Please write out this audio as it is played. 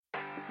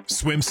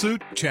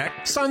Swimsuit? Check.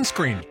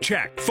 Sunscreen?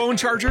 Check. Phone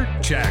charger?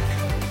 Check.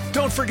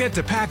 Don't forget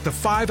to pack the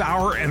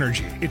 5-Hour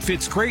Energy. It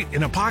fits great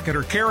in a pocket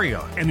or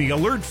carry-on, and the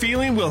alert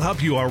feeling will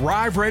help you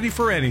arrive ready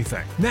for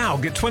anything. Now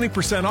get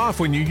 20%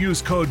 off when you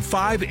use code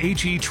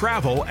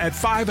 5HETRAVEL at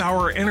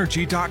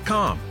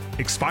 5hourenergy.com.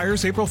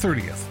 Expires April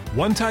 30th.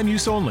 One-time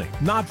use only.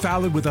 Not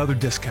valid with other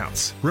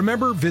discounts.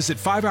 Remember, visit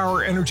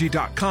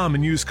 5hourenergy.com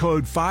and use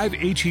code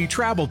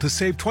 5HETRAVEL to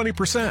save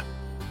 20%.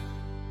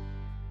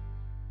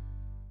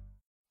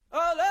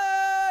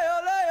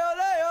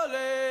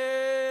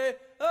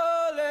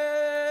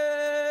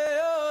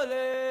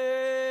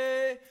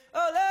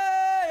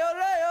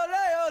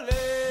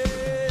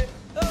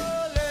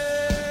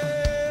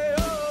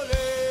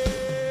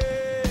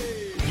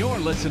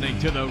 Listening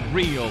to The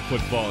Real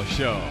Football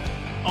Show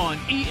on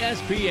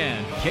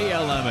ESPN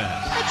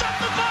KLMS. It's up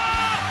the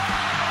bar,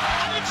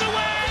 and it's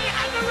away,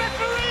 and the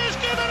referee has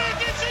given it.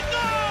 It's a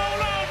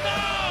goal! Oh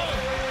no!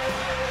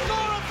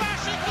 Laura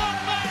Bassett got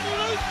back,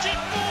 looped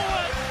it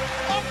forward,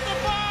 off the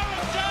bar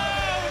and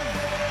down,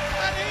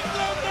 and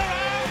England are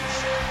out.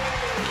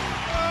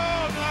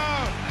 Oh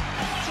no!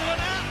 It's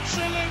an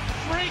absolute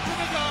freak of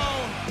a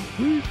goal.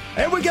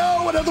 There we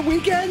go, another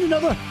weekend,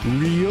 another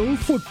Real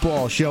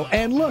Football Show.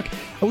 And look,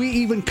 we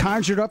even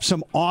conjured up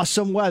some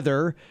awesome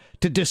weather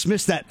to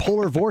dismiss that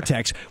polar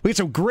vortex. We had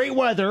some great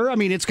weather. I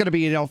mean, it's going to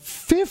be,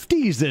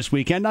 50s this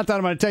weekend. Not that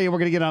I'm going to tell you we're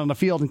going to get out on the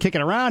field and kick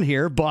it around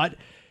here, but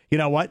you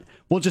know what?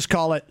 We'll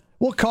call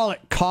it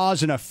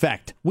cause and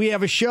effect. We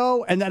have a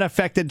show, and that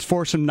affected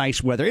for some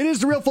nice weather. It is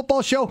the Real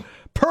Football Show.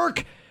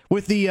 Perk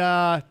with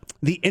the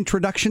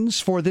introductions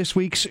for this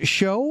week's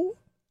show.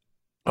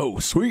 Oh,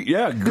 sweet.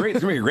 Yeah, great.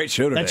 It's going to be a great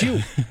show today. That's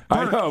you.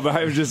 I know, but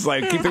I was just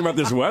keep thinking about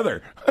this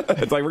weather.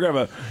 It's like we're going to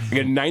have a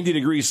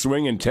 90-degree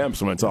swing in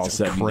temps when it's all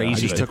said and done.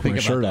 Crazy. I took my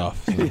shirt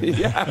off.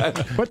 Yeah.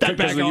 Put that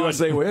back the on.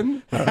 USA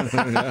win?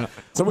 Yeah.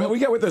 So we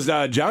got with us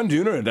John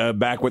Dooner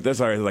back with us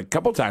a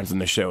couple times in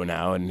the show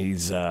now, and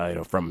he's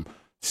from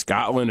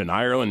Scotland and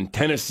Ireland,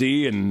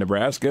 Tennessee and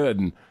Nebraska,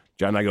 and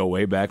John and I go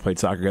way back, played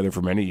soccer together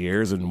for many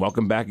years, and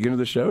welcome back again to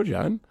the show,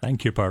 John.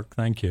 Thank you, Park.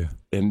 Thank you.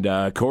 And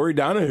Corey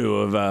Donahue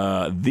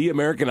of The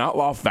American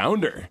Outlaw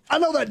founder. I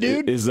know that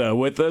dude. Is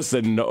with us,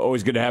 and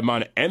always good to have him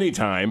on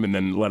anytime, and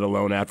then let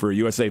alone after a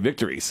USA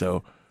victory.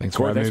 So Thanks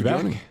Corey, for having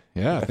thanks me back.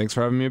 Yeah, thanks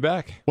for having me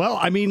back. Well,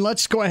 I mean,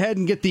 let's go ahead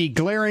and get the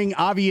glaring,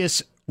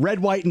 obvious red,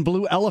 white, and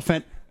blue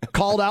elephant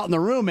called out in the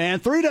room,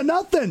 man. 3-0.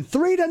 3-0 for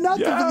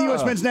the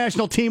U.S. men's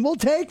national team. We'll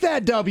take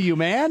that W,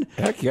 man.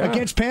 Heck yeah.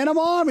 Against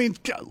Panama. I mean,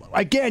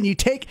 again,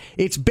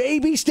 it's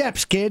baby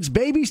steps, kids.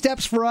 Baby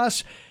steps for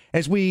us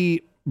as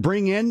we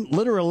bring in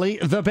literally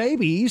the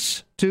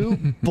babies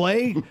to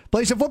play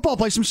some football,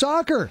 play some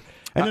soccer.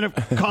 And then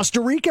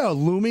Costa Rica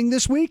looming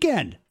this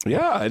weekend.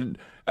 Yeah,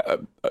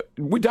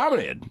 we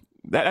dominated.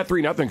 That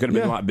 3-0 could have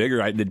been a lot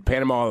bigger. Did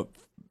Panama,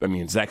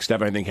 Zach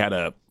Steffen, I think, had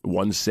a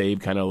one save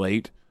kind of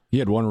late. He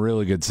had one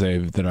really good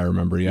save that I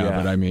remember, but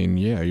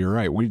you're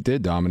right. We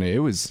did dominate. It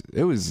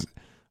was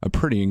a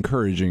pretty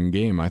encouraging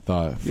game, I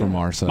thought, from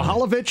our side.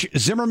 Mihalovic,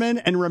 Zimmerman,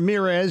 and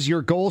Ramirez,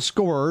 your goal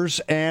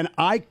scorers, and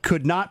I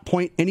could not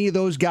point any of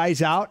those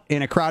guys out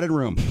in a crowded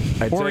room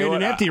or in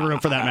an empty room,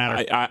 for that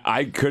matter.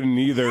 I couldn't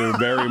either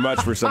very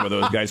much for some of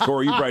those guys.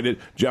 Corey, you probably did.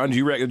 John, did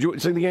you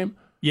see the game?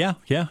 Yeah.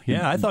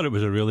 I thought it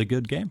was a really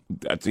good game.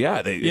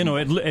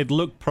 It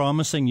looked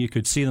promising. You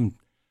could see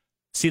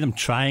them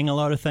trying a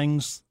lot of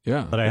things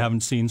that I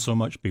haven't seen so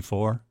much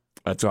before.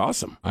 That's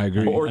awesome. I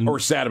agree. Or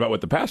sad about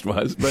what the past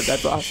was, but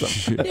that's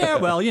awesome. Yeah,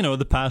 well,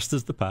 the past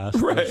is the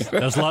past. Right.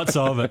 There's lots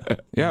of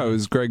it. Yeah, it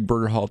was Greg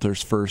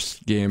Berhalter's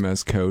first game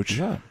as coach.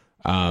 Yeah.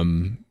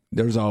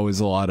 There's always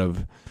a lot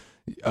of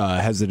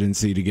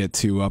hesitancy to get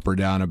too up or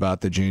down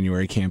about the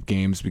January camp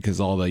games because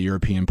all the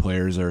European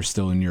players are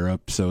still in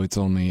Europe, so it's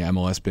only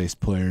MLS-based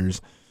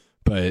players.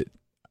 But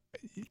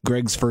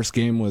Greg's first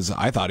game was,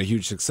 I thought, a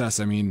huge success.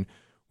 I mean,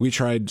 we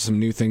tried some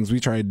new things. We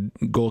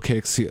tried goal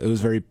kicks. It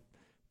was very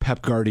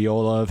Pep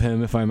Guardiola of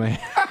him, if I may.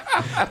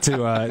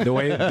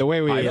 The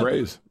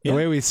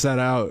way we set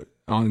out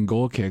on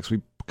goal kicks,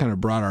 we kind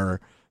of brought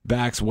our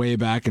backs way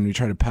back and we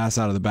try to pass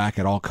out of the back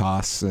at all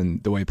costs,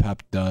 and the way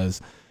Pep does.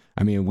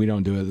 I mean, we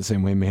don't do it the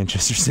same way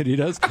Manchester City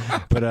does,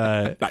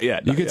 but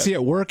you could see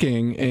it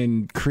working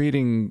and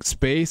creating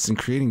space and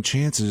creating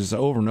chances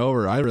over and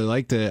over. I really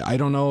liked it. I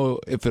don't know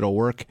if it'll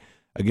work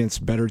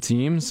against better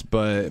teams,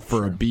 but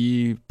for a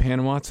B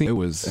Panama team, it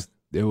was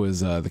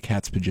the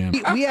cat's pajama.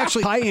 We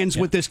actually tie-ins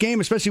with this game,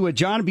 especially with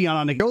John being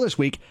on the show this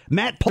week.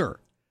 Matt Poulter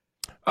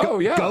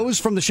goes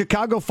from the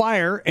Chicago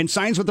Fire and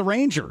signs with the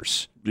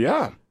Rangers.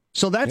 Yeah.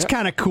 So that's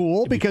kind of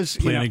cool because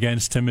playing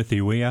against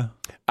Timothy Weah.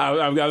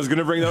 I was going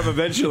to bring that up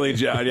eventually,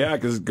 John. Yeah,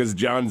 because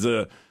John's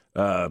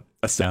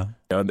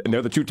and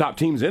they're the two top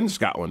teams in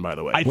Scotland, by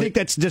the way. I think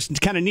that's just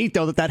kind of neat,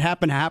 though, that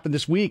happened to happen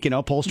this week.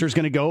 Polster's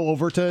going to go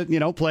over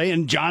to play,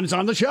 and John's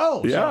on the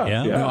show.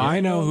 Yeah. No, I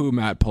know who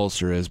Matt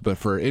Polster is, but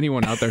for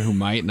anyone out there who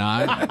might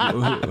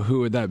not,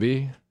 who would that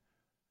be?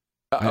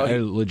 I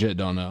legit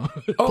don't know.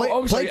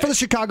 Played for the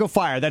Chicago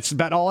Fire. That's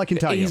about all I can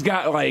tell you. He's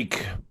got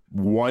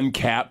one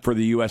cap for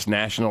the U.S.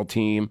 national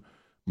team,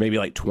 maybe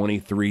like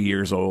 23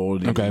 years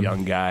old. He's a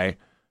young guy.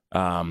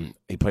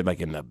 He played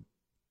like in the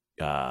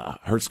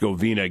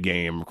Herzegovina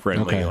game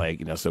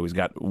friendly, so he's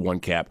got one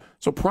cap.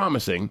 So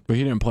promising. But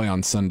he didn't play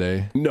on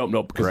Sunday. No,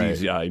 because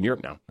he's in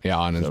Europe now. Yeah,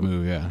 on his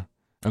move, yeah.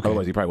 Okay.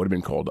 Otherwise, he probably would have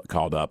been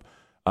called up.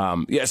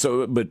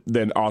 But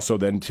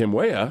then Tim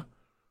Weah,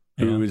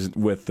 who is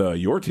with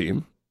your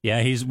team.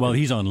 Yeah, he's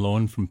on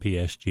loan from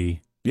PSG.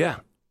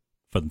 Yeah.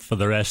 For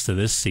the rest of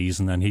this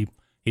season, and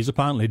he's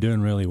apparently doing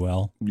really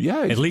well.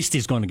 Yeah. At least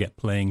he's going to get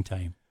playing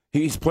time.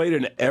 He's played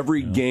in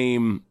every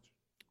game.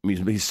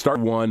 He's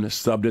started one,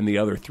 subbed in the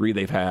other 3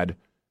 they've had,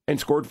 and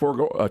scored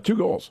 2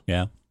 goals.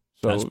 Yeah.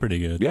 So, that's pretty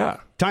good. Yeah.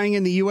 Tying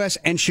in the U.S.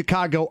 and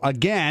Chicago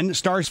again,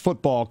 Stars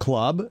Football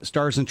Club,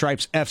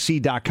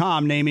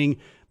 starsandstripesfc.com, naming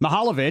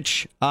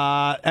Mihailovic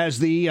as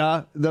the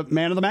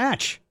man of the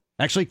match.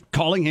 Actually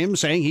calling him,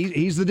 saying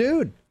he's the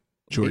dude.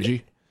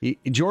 Georgie.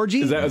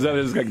 Georgie? Is that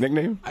his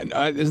nickname?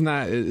 Isn't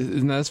that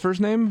his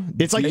first name?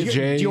 It's like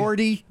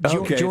Jordy.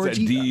 Okay,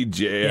 Georgie.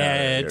 DJ.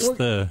 Yeah,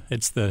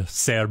 it's the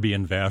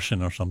Serbian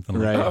version or something.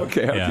 Right. Like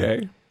that.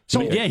 Okay. So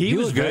he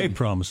was very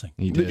promising.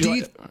 He did.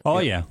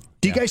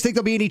 Do you guys think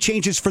there'll be any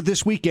changes for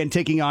this weekend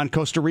taking on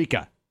Costa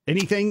Rica?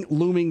 Anything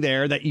looming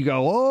there that you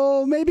go,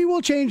 oh, maybe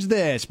we'll change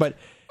this? But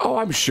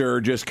I'm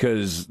sure, just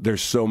because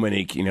there's so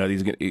many.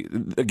 These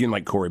again,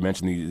 like Corey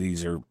mentioned,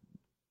 these are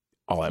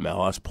all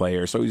MLS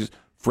players, so he's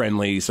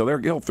friendly. So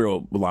he'll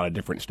throw a lot of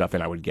different stuff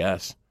in, I would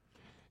guess.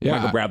 Yeah,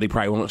 Michael Bradley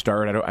probably won't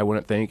start. I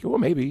wouldn't think. Well,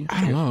 maybe.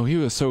 I don't know. He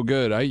was so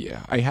good.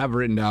 I have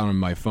written down on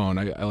my phone.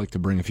 I like to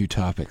bring a few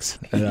topics.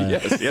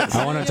 Yes.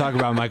 I want to talk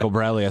about Michael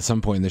Bradley at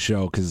some point in the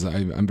show because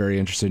I'm very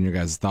interested in your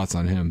guys' thoughts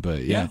on him.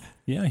 But yeah,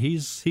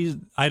 he's.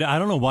 I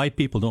don't know why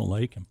people don't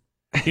like him.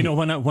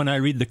 When I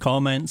read the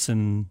comments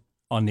and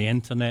on the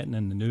internet and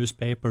in the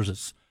newspapers,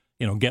 it's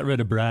get rid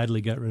of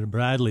Bradley.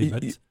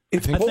 But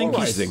it's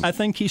polarizing. I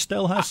think he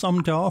still has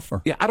something to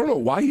offer. Yeah, I don't know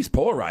why he's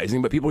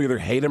polarizing, but people either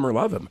hate him or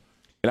love him.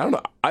 And I don't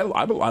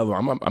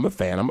know. I'm a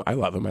fan. I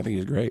love him. I think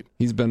he's great.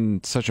 He's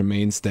been such a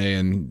mainstay,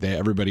 and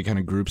everybody kind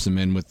of groups him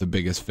in with the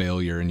biggest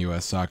failure in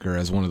U.S. soccer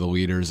as one of the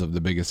leaders of the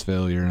biggest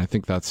failure, and I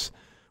think that's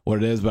what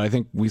it is. But I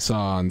think we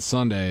saw on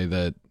Sunday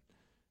that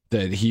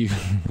he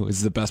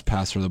was the best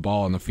passer of the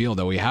ball on the field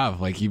that we have.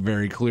 Like, he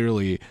very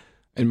clearly,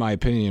 in my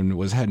opinion,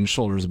 was head and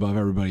shoulders above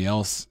everybody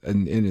else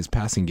in his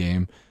passing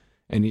game.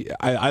 And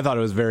I thought it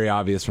was very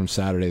obvious from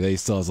Saturday that he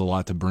still has a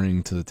lot to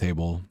bring to the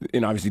table.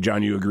 And obviously,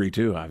 John, you agree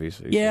too,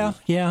 obviously. Yeah.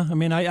 I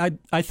mean,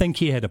 I think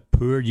he had a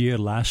poor year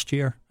last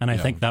year, and I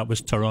think that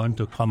was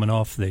Toronto coming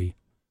off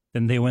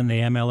didn't they win the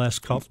MLS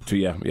Cup?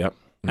 Yeah.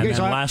 And then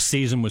last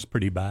season was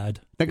pretty bad.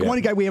 One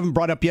guy we haven't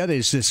brought up yet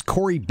is this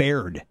Corey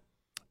Baird.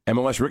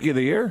 MLS Rookie of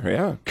the Year,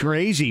 yeah.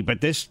 Crazy,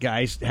 but this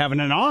guy's having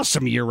an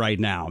awesome year right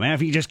now. Man,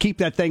 if you just keep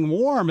that thing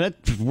warm,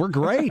 we're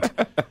great.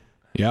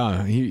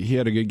 Yeah, he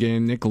had a good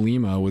game. Nick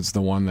Lima was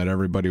the one that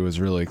everybody was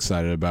really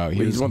excited about.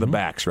 He's one of the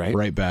backs, right?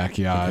 Right back,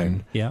 yeah. Okay.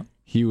 And yeah.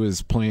 He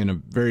was playing a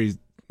very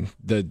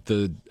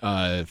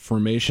the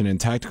formation and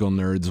tactical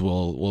nerds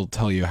will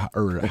tell you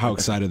how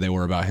excited they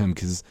were about him,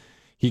 because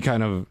he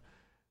kind of,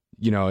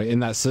 in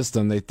that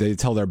system they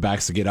tell their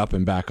backs to get up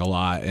and back a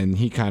lot, and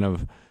he kind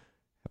of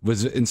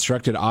was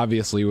instructed,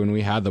 obviously, when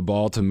we had the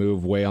ball, to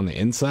move way on the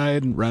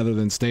inside rather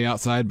than stay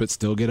outside but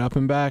still get up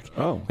and back.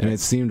 Oh, okay. And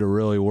it seemed to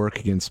really work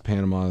against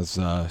Panama's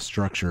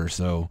structure.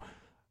 So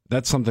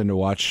that's something to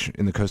watch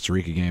in the Costa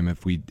Rica game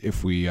if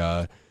we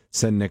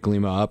send Nick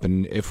Lima up,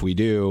 and if we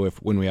do,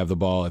 when we have the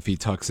ball, if he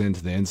tucks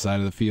into the inside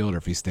of the field or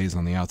if he stays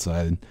on the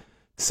outside,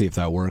 see if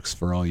that works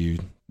for all you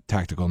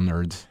tactical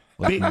nerds.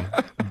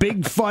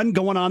 Big fun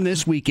going on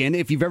this weekend.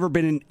 If you've ever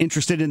been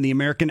interested in the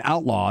American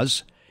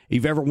Outlaws,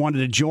 you've ever wanted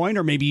to join,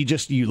 or maybe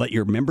you let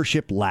your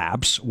membership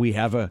lapse,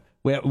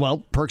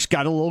 Perk's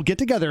got a little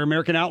get-together.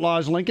 American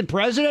Outlaws Lincoln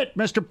president,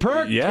 Mr.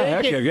 Perk.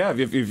 Yeah,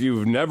 If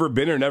you've never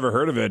been or never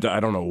heard of it,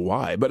 I don't know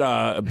why. But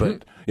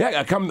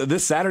come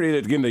this Saturday,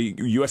 again, the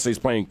USA is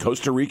playing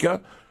Costa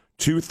Rica,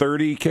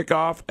 2:30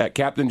 kickoff at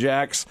Captain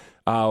Jack's.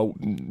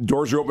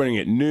 Doors are opening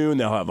at noon.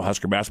 They'll have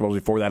Husker basketball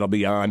before that'll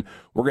be on.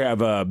 We're going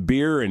to have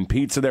beer and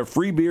pizza there.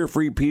 Free beer,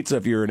 free pizza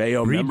if you're an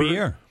AO member. Free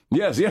beer.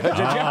 Yes, yeah.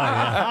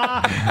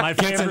 My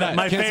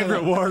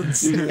favorite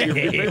words. Your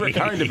favorite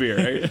kind of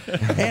beer,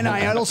 right? And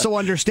I also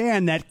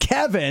understand that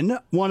Kevin,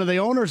 one of the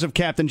owners of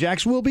Captain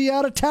Jack's, will be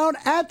out of town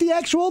at the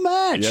actual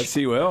match. Yes,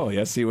 he will.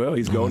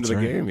 He's going to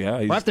the game. Yeah,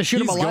 we'll have to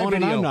shoot him a live video.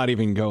 And I'm not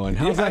even going.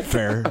 How's that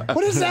fair?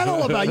 What is that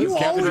all about? You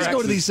always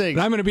go to these things.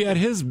 I'm going to be at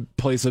his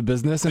place of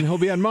business, and he'll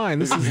be at mine.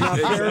 This is not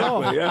fair at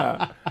all.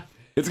 Yeah.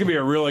 It's going to be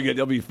a really good,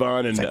 it'll be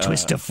fun. And, it's a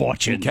twist of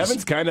fortune.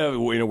 Kevin's kind of,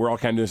 we're all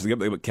kind of doing this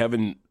together, but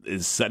Kevin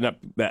is setting up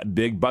that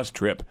big bus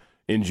trip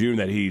in June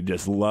that he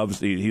just loves.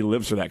 He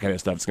lives for that kind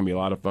of stuff. It's going to be a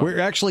lot of fun. We're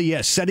actually,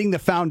 setting the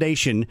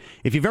foundation.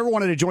 If you've ever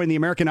wanted to join the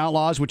American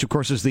Outlaws, which of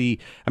course is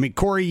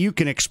Corey, you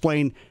can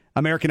explain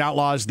American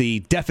Outlaws, the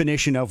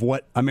definition of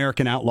what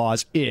American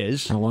Outlaws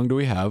is. How long do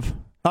we have?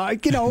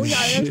 It's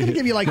going to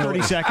give you like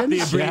 30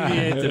 seconds. The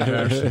abbreviated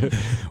version.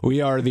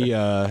 We are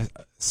the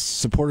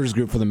supporters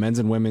group for the men's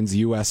and women's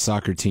U.S.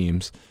 soccer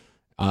teams.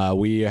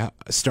 We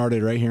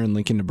started right here in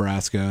Lincoln,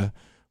 Nebraska.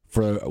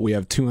 We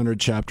have 200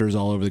 chapters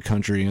all over the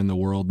country and the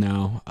world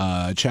now.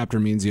 A chapter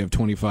means you have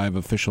 25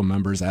 official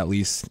members at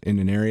least in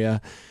an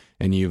area,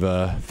 and you've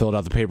filled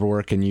out the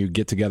paperwork, and you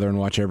get together and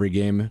watch every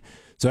game.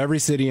 So every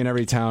city and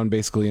every town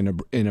basically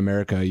in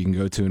America you can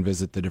go to and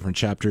visit the different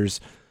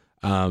chapters.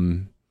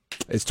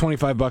 It's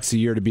 $25 a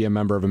year to be a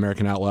member of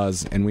American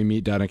Outlaws, and we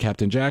meet down at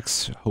Captain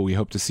Jack's, who we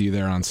hope to see you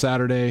there on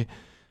Saturday.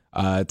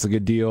 It's a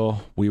good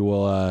deal. We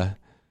will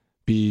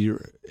be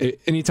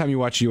anytime you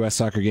watch a U.S.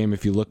 soccer game,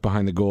 if you look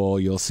behind the goal,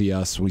 you'll see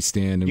us. We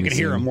stand and you can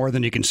hear them more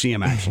than you can see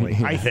them, actually,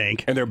 I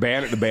think. And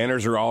the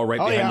banners are all right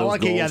behind those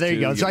goals. Yeah, there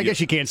you go. So I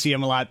guess you can't see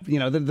them a lot. You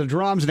know, the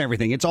drums and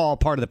everything. It's all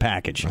part of the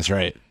package. That's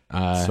right.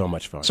 So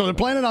much fun. So they're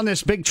planning on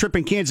this big trip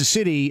in Kansas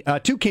City,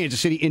 to Kansas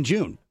City in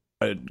June.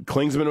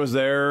 Klingsman was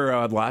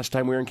there last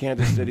time we were in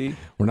Kansas City.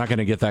 We're not going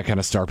to get that kind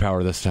of star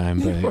power this time.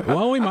 But,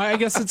 well, we might. I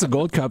guess it's a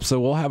Gold Cup, so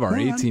we'll have our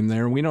A-team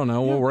there. We don't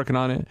know. We're working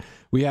on it.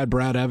 We had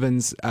Brad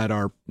Evans at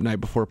our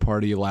night before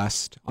party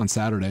on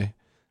Saturday.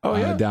 Oh,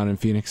 yeah? Down in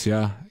Phoenix,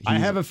 yeah. I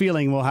have a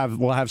feeling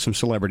we'll have some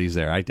celebrities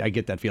there. I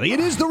get that feeling.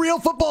 It is the Real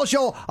Football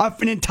Show,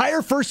 an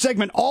entire first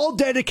segment all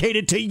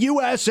dedicated to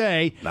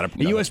USA,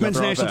 the U.S. men's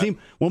national team.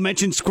 We'll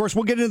mention, of course,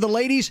 we'll get into the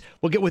ladies.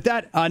 We'll get with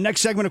that. Next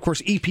segment, of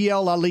course,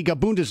 EPL, La Liga,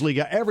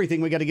 Bundesliga,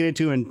 everything we got to get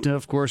into. And,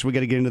 of course, we got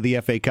to get into the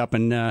FA Cup,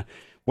 and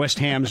West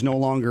Ham's no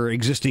longer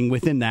existing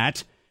within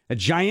that. A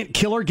giant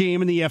killer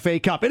game in the FA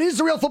Cup. It is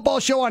the Real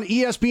Football Show on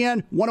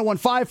ESPN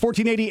 101.5,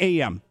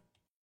 1480 AM.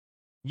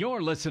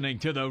 You're listening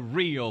to The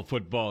Real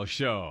Football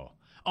Show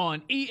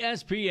on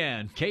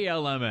ESPN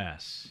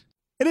KLMS.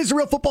 It is The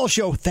Real Football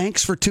Show.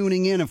 Thanks for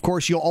tuning in. Of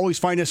course, you'll always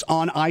find us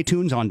on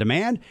iTunes on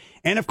demand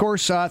and, of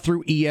course,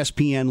 through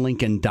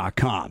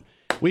ESPNLincoln.com.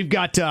 We've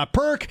got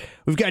Perk,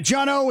 we've got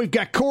Jono, we've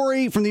got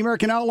Corey from the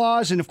American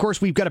Outlaws, and, of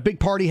course, we've got a big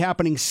party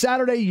happening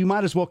Saturday. You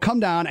might as well come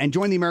down and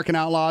join the American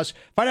Outlaws.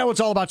 Find out what it's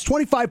all about. It's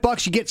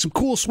 $25. You get some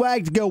cool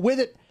swag to go with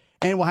it.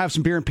 And we'll have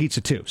some beer and pizza,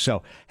 too.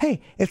 So,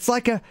 hey, it's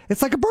like a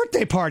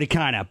birthday party,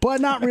 kind of, but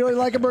not really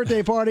like a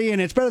birthday party,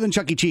 and it's better than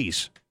Chuck E.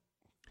 Cheese.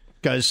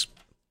 Because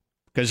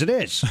it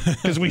is.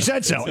 Because we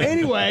said so.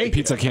 Anyway.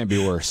 Pizza can't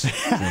be worse.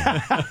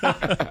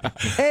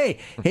 Hey,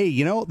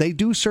 you know, they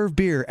do serve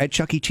beer at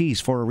Chuck E. Cheese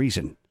for a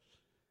reason.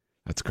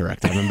 That's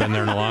correct. I haven't been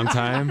there in a long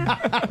time.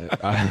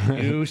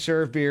 You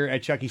serve beer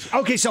at Chuck E. Cheese.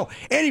 Okay, so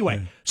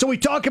anyway, so we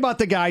talk about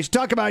the guys,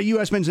 talk about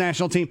U.S. men's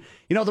national team.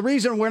 You know, the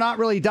reason we're not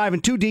really diving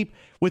too deep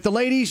with the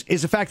ladies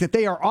is the fact that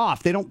they are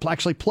off. They don't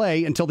actually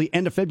play until the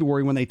end of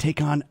February when they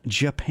take on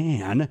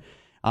Japan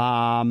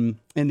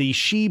in the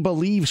She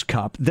Believes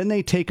Cup. Then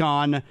they take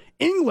on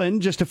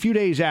England just a few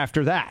days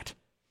after that.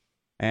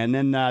 And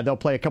then they'll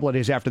play a couple of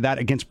days after that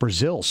against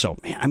Brazil. So,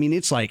 man, I mean,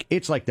 it's like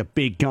the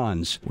big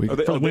guns for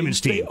the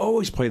women's team. They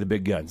always play the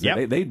big guns.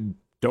 Yep. They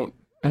don't.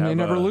 And they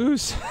never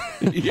lose.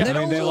 Yeah,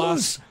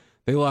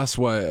 They lost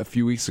what, a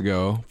few weeks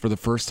ago for the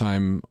first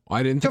time.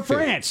 I didn't think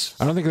France.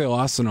 I don't think they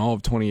lost in all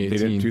of 2018. They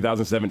did.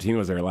 2017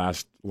 was their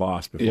last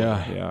loss. Before.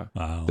 Yeah.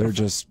 Wow. They're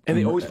just and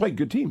they always play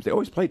good teams. They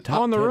always play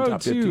top on the 10, road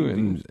top too. 15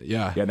 And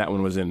yeah, that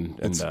one was in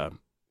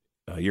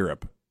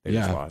Europe. They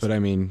just lost. But I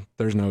mean,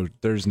 there's no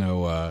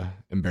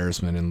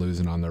embarrassment in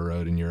losing on the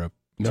road in Europe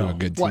to a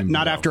good team. What?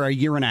 Not after a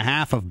year and a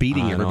half of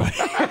beating everybody.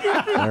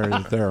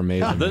 They're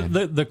amazing.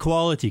 The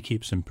quality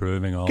keeps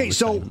improving all the time. Okay,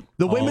 so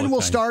the women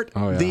will start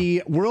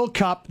the World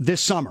Cup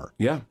this summer.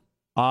 Yeah.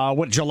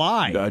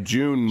 July?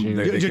 June.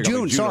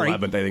 June, sorry.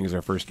 11th, I think, is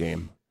their first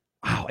game.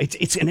 Wow,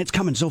 it's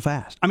coming so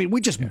fast. I mean,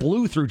 we just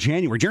blew through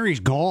January. January's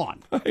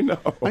gone. I know.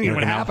 I don't know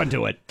what happened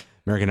to it.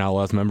 American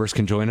Outlaws members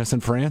can join us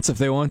in France if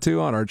they want to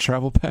on our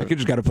travel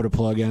package. Got to put a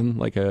plug in,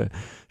 like a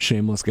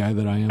shameless guy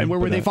that I am. And where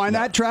would they find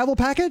that travel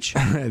package?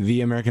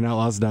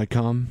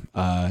 TheAmericanOutlaws.com.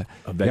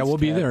 We'll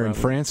be there in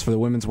France for the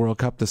Women's World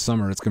Cup this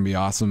summer. It's going to be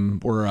awesome.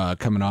 We're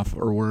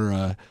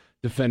we're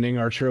defending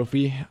our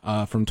trophy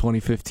from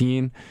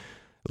 2015.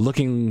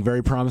 Looking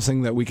very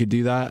promising that we could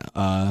do that.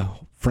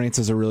 France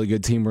is a really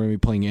good team. We're going to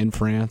be playing in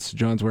France.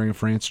 John's wearing a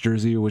France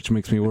jersey, which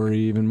makes me worry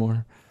even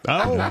more.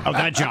 Oh,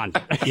 that John.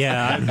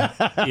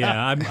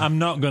 I'm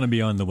not going to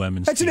be on the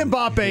women's That's team. an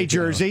Mbappe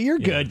jersey. You're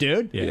good,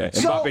 dude. Yeah.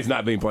 Mbappe's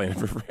not being playing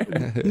for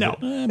France. No.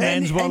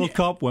 Men's World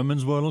Cup,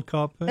 Women's World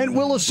Cup. And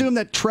we'll assume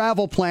that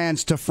travel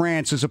plans to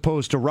France as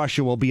opposed to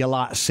Russia will be a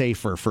lot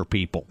safer for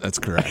people. That's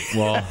correct.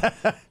 Well,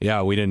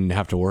 yeah, we didn't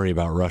have to worry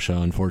about Russia,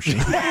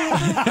 unfortunately.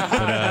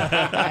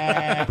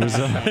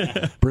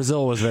 But,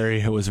 Brazil was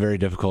very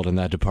difficult in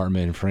that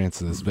department. In France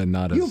has been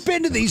not as. You've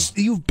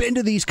been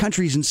to these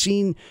countries and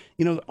seen,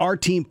 you know, our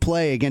team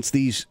play against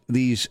these,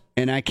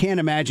 and I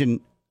can't imagine.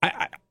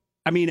 I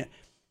mean,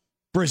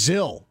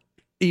 Brazil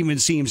even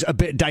seems a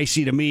bit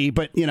dicey to me,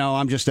 but you know,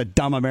 I'm just a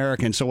dumb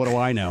American, so what do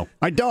I know?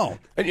 I don't.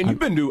 And you've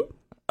been to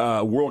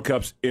World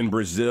Cups in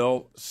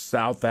Brazil,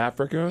 South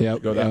Africa,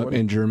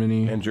 in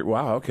Germany.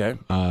 Wow, okay.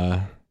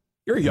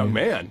 You're a young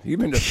man. You've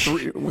been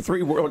to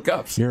three World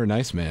Cups. You're a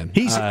nice man.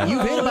 You've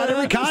hit about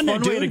every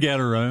continent, One way dude. to get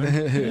around.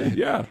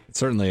 Yeah, it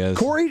certainly is.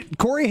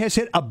 Corey has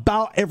hit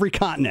about every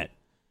continent.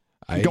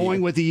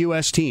 going with the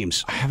U.S.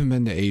 teams? I haven't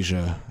been to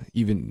Asia,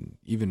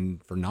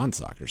 even for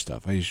non-soccer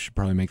stuff. I should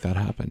probably make that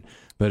happen.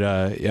 But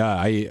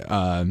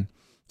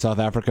South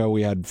Africa,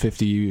 we had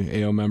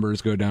 50 AO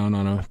members go down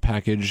on a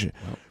package. Wow.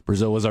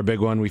 Brazil was our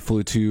big one. We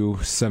flew 2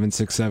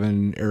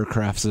 767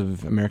 aircrafts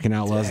of American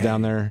Outlaws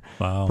down there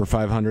for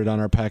 500 on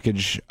our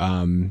package.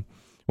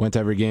 Went to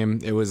every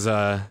game. It was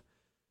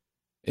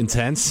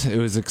intense. It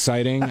was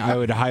exciting. I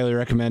would highly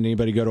recommend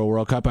anybody go to a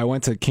World Cup. I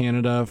went to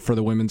Canada for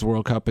the Women's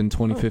World Cup in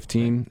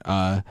 2015.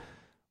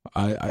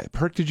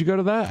 Perk, did you go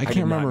to that? I can't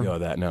remember. I did not go to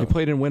that, no. We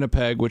played in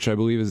Winnipeg, which I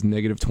believe is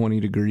negative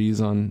 20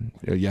 degrees on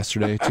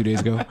yesterday, 2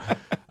 days ago.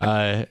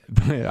 But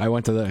I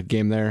went to the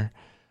game there.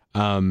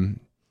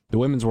 The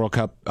Women's World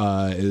Cup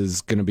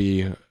is going to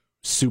be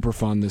super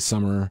fun this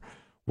summer.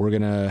 We're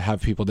going to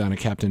have people down at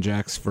Captain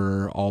Jack's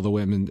for all the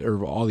women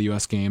or all the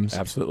U.S. games.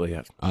 Absolutely,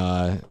 yes.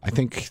 I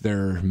think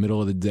they're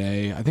middle of the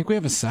day. I think we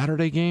have a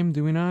Saturday game,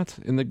 do we not,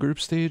 in the group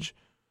stage?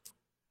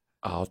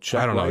 I'll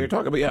check. I don't know. You're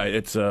talking about. Yeah,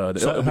 it's.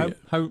 So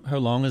how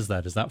long is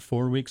that? Is that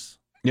 4 weeks?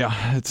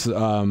 Yeah, it's. I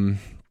want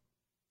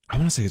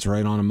to say it's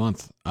right on a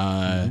month.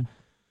 I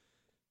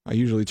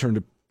usually turn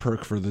to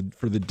Perk for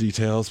the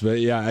details, but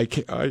yeah,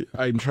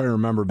 I'm trying to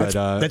remember. But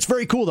that's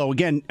very cool, though.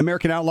 Again,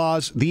 American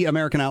Outlaws,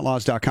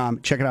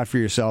 theamericanoutlaws.com. Check it out for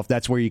yourself.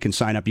 That's where you can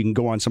sign up. You can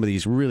go on some of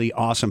these really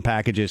awesome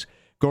packages,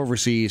 go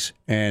overseas,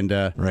 and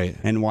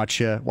and watch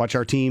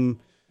our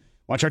team.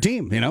 Watch our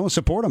team,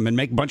 support them and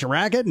make a bunch of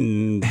racket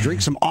and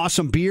drink some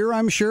awesome beer,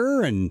 I'm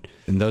sure. And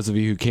those of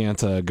you who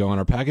can't go on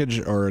our package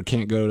or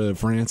can't go to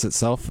France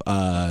itself,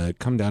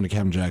 come down to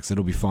Captain Jack's.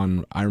 It'll be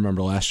fun. I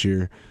remember last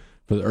year,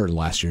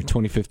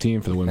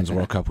 2015, for the Women's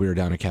World Cup, we were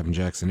down at Captain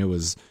Jack's, and it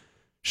was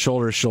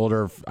shoulder to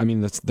shoulder. I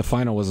mean, the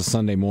final was a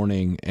Sunday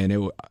morning,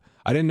 and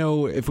I didn't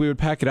know if we would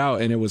pack it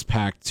out, and it was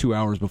packed 2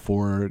 hours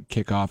before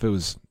kickoff. It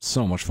was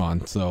so much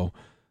fun. So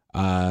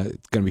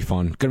it's going to be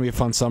fun. Going to be a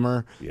fun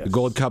summer. Yes. The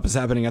Gold Cup is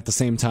happening at the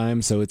same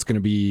time, so it's going to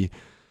be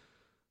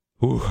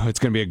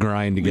a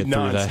grind to get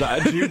through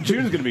that. June's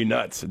going to be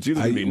nuts.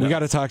 We got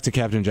to talk to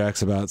Captain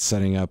Jack's about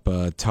setting up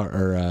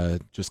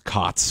just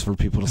cots for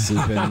people to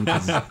sleep in.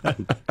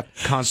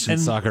 Constant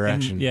soccer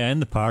action. In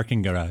the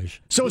parking garage.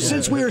 So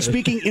since we are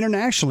speaking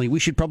internationally, we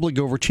should probably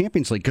go over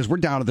Champions League because we're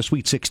down to the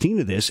Sweet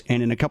 16 of this,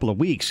 and in a couple of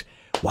weeks,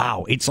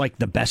 wow, it's like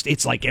the best.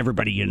 It's like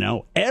everybody you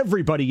know.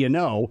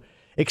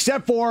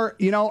 Except for,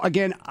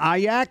 again,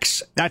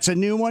 Ajax, that's a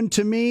new one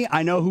to me.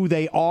 I know who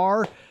they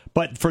are,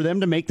 but for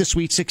them to make the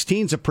Sweet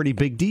 16 is a pretty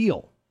big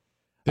deal.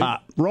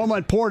 Roma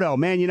and Porto,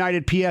 Man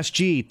United,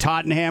 PSG,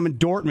 Tottenham and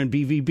Dortmund,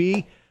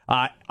 BVB,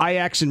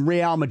 Ajax and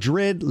Real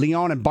Madrid,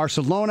 Lyon and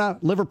Barcelona,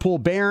 Liverpool,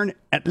 Bayern,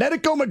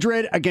 Atletico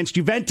Madrid against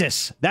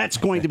Juventus. That's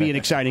going to be an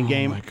exciting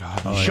game. Oh, my God.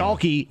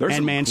 Schalke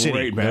and Man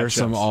City. There's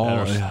some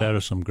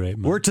great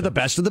matchups. We're to the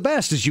best of the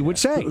best, as you would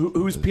say.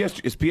 Who's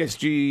PSG? Is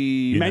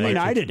PSG Man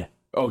United.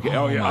 Okay.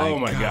 Oh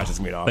my gosh, it's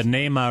gonna be awesome. But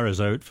Neymar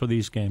is out for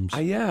these games.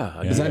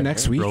 Is that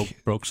next week?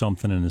 Broke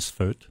something in his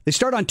foot. They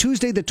start on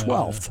Tuesday the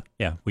 12th.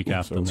 Week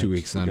after. So 2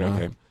 weeks then.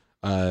 Okay.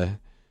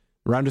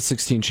 Round of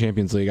 16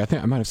 Champions League. I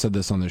think I might have said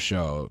this on the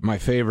show. My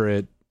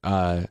favorite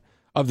of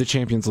the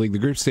Champions League. The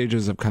group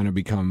stages have kind of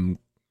become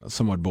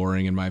somewhat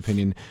boring in my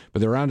opinion.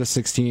 But the round of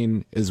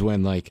 16 is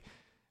when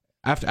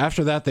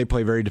after that they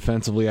play very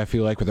defensively. I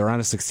feel like with the round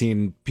of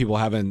 16, people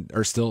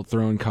are still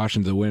throwing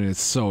caution to the wind.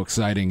 It's so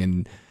exciting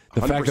and. The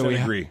fact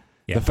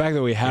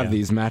that we have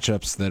these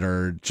matchups that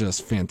are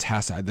just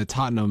fantastic. The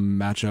Tottenham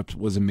matchup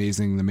was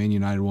amazing. The Man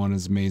United one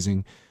is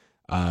amazing.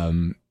 It's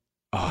going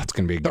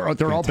to be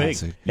they're all big.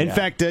 In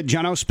fact,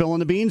 Jono spilling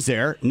the beans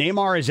there.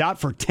 Neymar is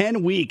out for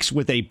 10 weeks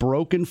with a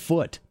broken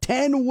foot.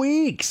 10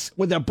 weeks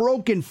with a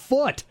broken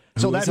foot.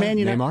 So that Man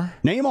United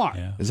Neymar.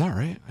 Yeah. Is that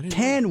right?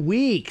 10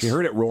 weeks. You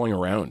heard it rolling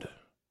around.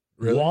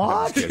 Really?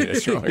 What?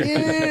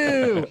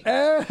 Ew.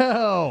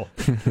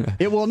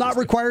 It will not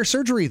require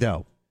surgery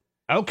though.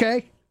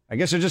 Okay. I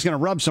guess they're just going to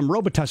rub some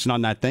Robitussin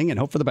on that thing and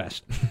hope for the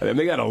best. And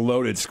they got a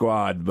loaded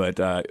squad, but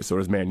so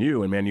does Man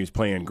U, and Man U's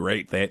playing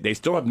great. They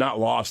still have not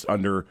lost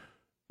under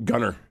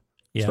Gunner.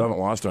 Yeah. Still haven't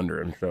lost under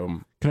him.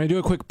 So can I do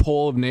a quick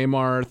poll of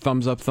Neymar,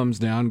 thumbs up, thumbs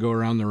down, go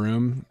around the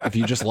room if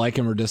you just like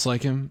him or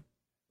dislike him?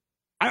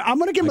 I'm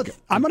going to give him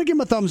I'm going to give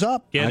him a thumbs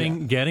up.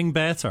 Getting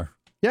better.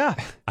 Yeah,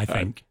 I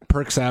think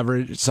Perk's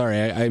average. Sorry,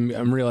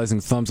 I'm realizing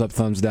thumbs up,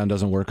 thumbs down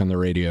doesn't work on the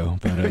radio.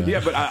 But,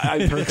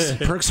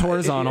 Perk's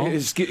horizontal.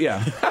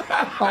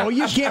 Oh,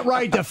 you can't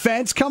ride the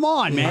fence. Come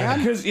on, man.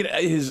 Because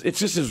it's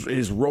just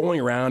his rolling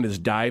around, his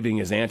diving,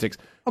 his antics.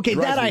 Okay,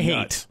 that I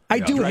hate. I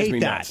do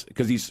hate that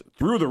because he's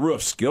through the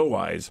roof skill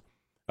wise.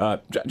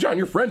 John,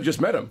 your friend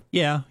just met him.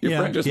 Your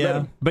friend just met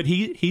him. But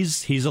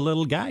he's a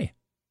little guy.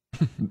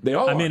 They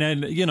all. I mean,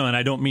 and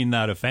I don't mean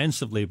that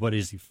offensively. What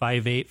is he?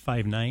 5'8",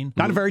 5'9"?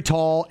 Not a very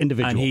tall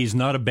individual, and he's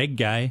not a big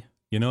guy.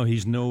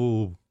 He's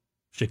no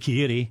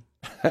Shaqiri.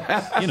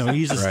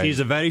 He's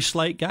a very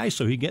slight guy,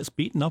 so he gets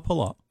beaten up a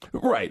lot.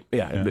 Right?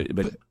 Yeah,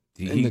 but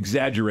he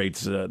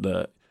exaggerates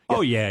the.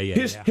 Oh yeah.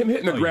 Him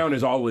hitting the ground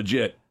is all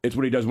legit. It's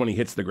what he does when he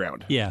hits the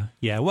ground. Yeah.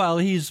 Well,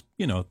 he's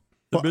the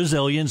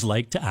Brazilians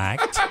like to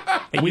act.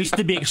 It used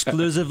to be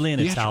exclusively an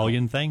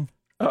Italian thing.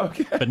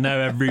 Okay. But now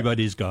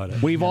everybody's got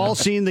it. We've all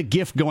seen the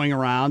GIF going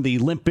around, the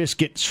Limp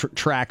Bizkit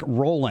track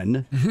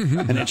Rollin',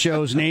 and it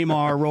shows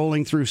Neymar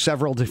rolling through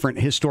several different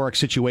historic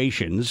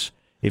situations.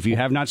 If you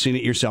have not seen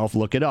it yourself,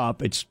 look it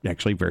up. It's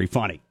actually very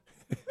funny.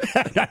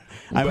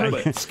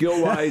 But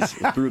skill-wise,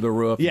 through the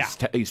roof. Yeah.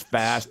 He's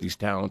fast. He's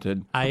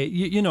talented.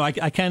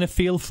 I kind of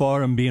feel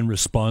for him being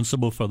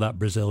responsible for that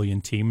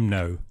Brazilian team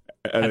now.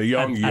 At a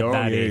young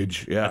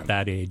age. Yeah. At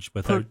that age,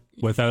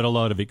 without a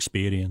lot of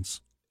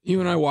experience. You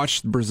and I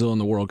watched Brazil in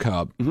the World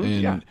Cup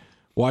and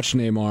watched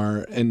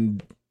Neymar,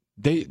 and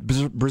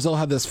Brazil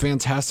had this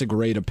fantastic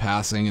rate of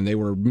passing, and they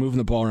were moving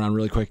the ball around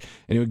really quick,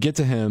 and it would get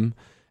to him,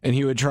 and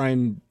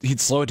he'd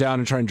slow it down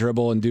and try and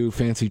dribble and do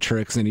fancy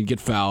tricks, and he'd get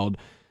fouled.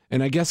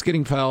 And I guess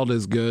getting fouled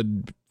is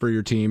good for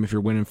your team if you're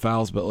winning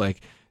fouls, but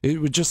like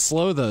it would just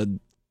slow the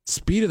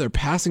speed of their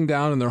passing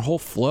down and their whole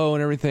flow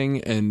and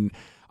everything. And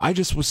I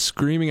just was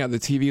screaming at the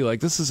TV like,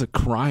 this is a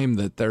crime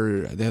that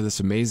they have this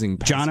amazing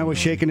passing. Jono was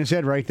shaking his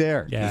head right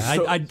there.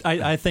 Yeah,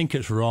 I think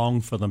it's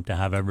wrong for them to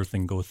have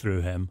everything go through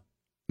him.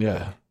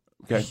 Yeah.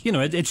 Okay.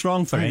 It's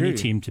wrong for any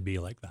team to be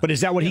like that. But is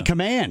that what he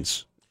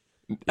commands?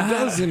 It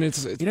does, and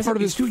it's part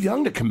of his. He's too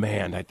young to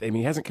command. I mean,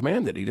 he hasn't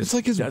commanded. It's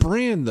like his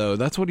brand, though.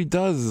 That's what he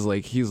does. Is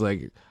like he's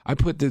like, I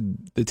put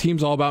the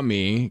team's all about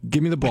me.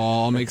 Give me the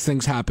ball, makes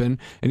things happen,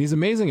 and he's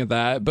amazing at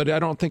that. But I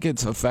don't think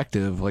it's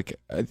effective. Like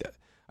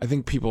I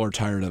think people are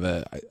tired of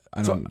it.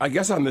 I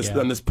guess on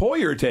this poll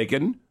you're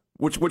taking,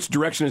 which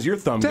direction is your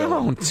thumb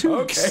down?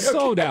 Going?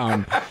 So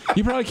down.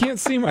 You probably can't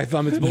see my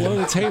thumb. It's below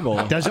the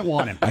table. Doesn't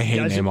want him. I hate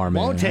Neymar, man.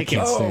 Won't take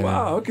him. Oh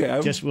wow. Okay.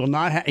 Just will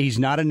not. He's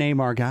not a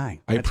Neymar guy.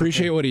 I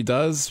appreciate what he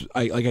does.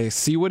 I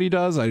see what he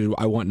does.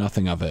 I want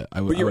nothing of it. I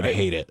would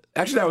hate it.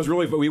 Actually, that was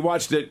really fun. We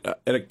watched it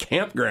at a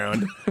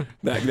campground.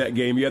 that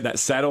game. You had that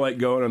satellite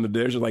going on the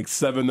dish at like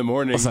 7 a.m.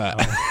 What's that?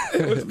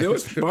 It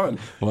was fun.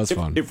 It was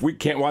fun. If we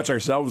can't watch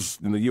ourselves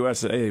in the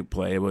USA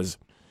play, it was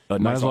a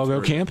might nice as well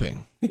go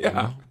camping.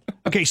 Yeah.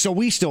 Okay, so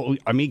we're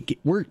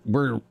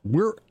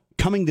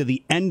coming to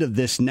the end of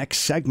this next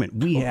segment.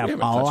 We have a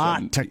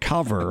lot to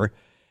cover,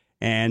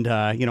 and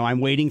I'm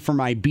waiting for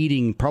my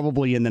beating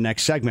probably in the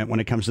next segment when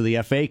it comes to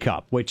the FA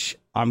Cup, which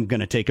I'm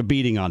going to take a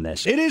beating on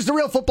this. It is the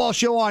Real Football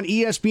Show on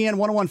ESPN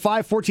 101.5,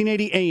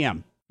 1480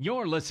 AM.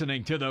 You're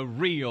listening to the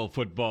Real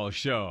Football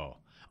Show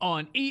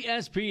on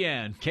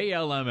ESPN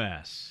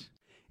KLMS.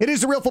 It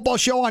is the Real Football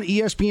Show on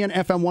ESPN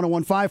FM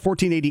 101.5,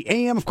 1480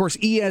 AM. Of course,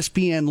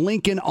 ESPN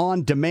Lincoln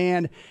on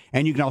demand.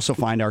 And you can also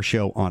find our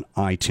show on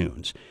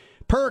iTunes.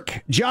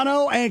 Perk,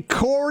 Jono, and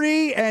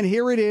Corey. And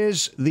here it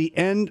is.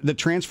 The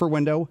transfer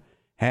window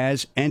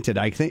has ended.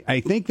 I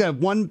think that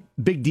one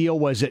big deal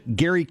was that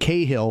Gary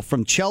Cahill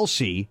from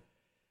Chelsea,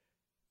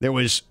 there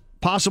was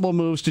possible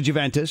moves to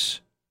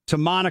Juventus, to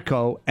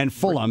Monaco, and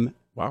Fulham.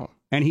 Wow.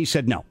 And he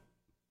said no.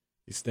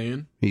 He's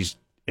staying?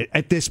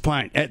 At this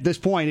point,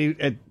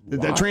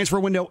 the transfer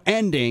window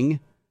ending,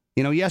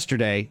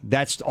 yesterday,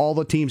 that's all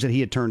the teams that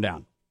he had turned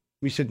down.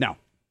 He said no.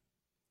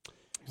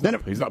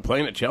 He's not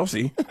playing at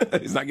Chelsea.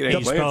 He's not getting.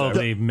 He's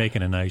probably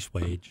making a nice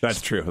wage.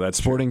 That's true.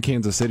 Sporting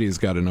Kansas City's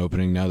got an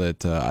opening now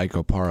that Ike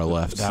Opara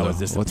left.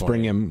 Let's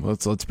bring him.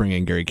 Let's bring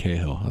in Gary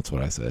Cahill. That's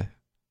what I say.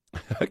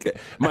 Okay.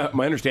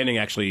 My understanding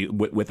actually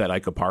with that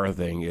Ike Opara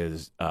thing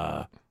is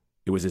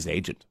it was his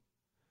agent.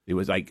 It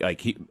was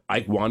Ike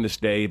wanted to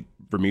stay.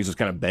 Vermees was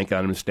kind of banking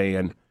on him to stay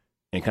in,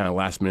 and kind of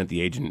last minute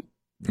the agent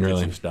did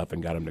some stuff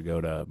and got him to go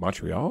to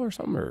Montreal or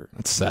something. Or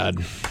that's sad.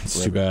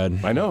 It's too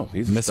bad. I know.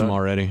 Miss him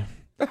already.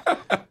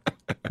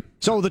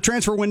 So the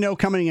transfer window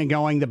coming and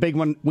going. The big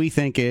one we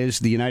think is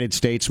the United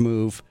States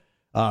move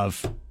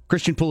of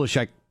Christian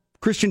Pulisic.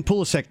 Christian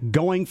Pulisic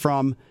going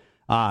from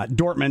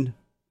Dortmund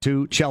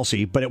to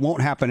Chelsea, but it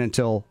won't happen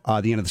until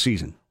the end of the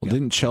season. Well,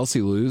 didn't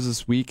Chelsea lose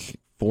this week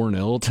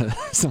 4-0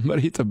 to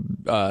somebody? So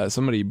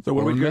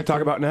what are we going to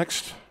talk about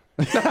next?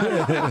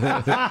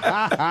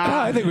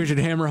 I think we should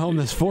hammer home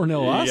this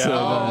 4-0 loss.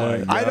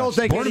 Yeah. I don't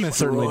think Bournemouth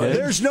certainly did.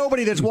 There's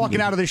nobody that's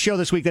walking out of this show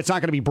this week that's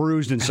not going to be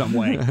bruised in some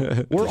way.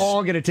 We're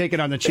all going to take it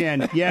on the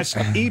chin. Yes,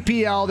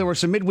 EPL, there were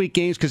some midweek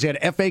games because they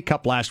had FA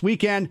Cup last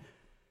weekend.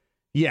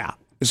 Yeah.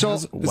 Is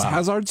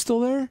Hazard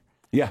still there?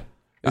 Yeah.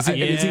 Is he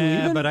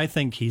leaving? But I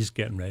think he's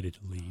getting ready to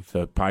leave.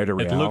 So Pi to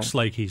Real. It looks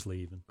like he's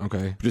leaving.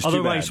 Okay.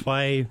 Otherwise,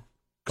 why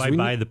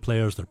buy the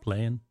players they're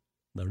playing?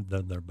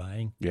 They're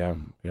buying. Yeah.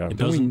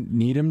 Do we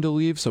need him to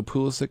leave so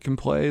Pulisic can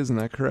play? Isn't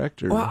that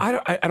correct? Or? Well,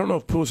 I don't know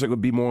if Pulisic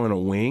would be more on a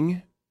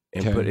wing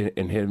and put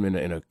him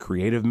in a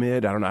creative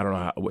mid. I don't know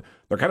how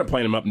they're kind of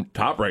playing him up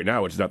top right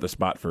now, which is not the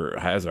spot for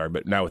Hazard.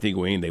 But now with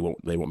Higuain,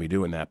 they won't be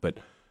doing that. But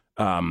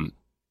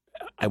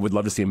I would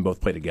love to see them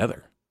both play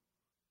together.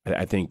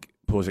 I think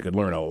Pulisic could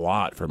learn a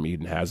lot from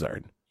Eden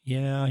Hazard.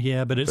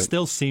 Yeah, but it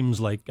still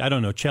seems like, I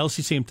don't know,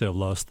 Chelsea seem to have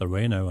lost their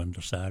way now under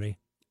Sarri.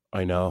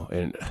 I know,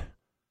 and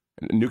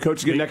new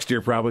coach again next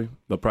year probably.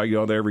 They'll probably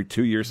go there every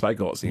 2-year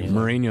cycle, it seems.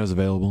 Mourinho's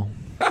available.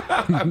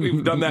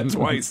 We've done that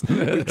twice.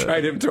 We've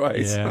tried him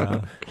twice.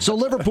 Yeah. So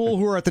Liverpool,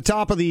 who are at the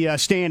top of the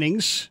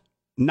standings,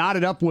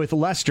 knotted up with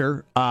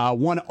Leicester,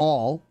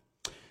 1-1.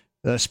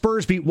 The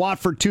Spurs beat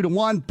Watford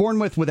 2-1.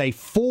 Bournemouth with a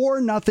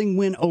 4-0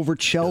 win over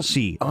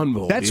Chelsea.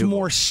 Unbelievable. That's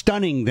more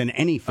stunning than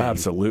anything.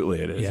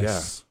 Absolutely, it is.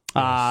 Yes.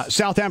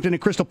 Southampton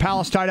and Crystal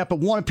Palace tied up at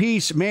 1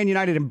 apiece. Man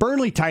United and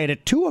Burnley tied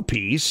at 2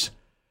 apiece.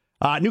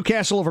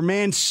 Newcastle over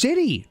Man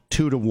City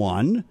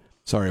 2-1.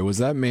 Sorry, was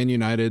that Man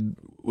United?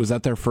 Was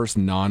that their first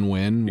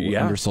non-win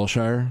under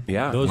Solskjaer?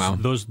 Yeah.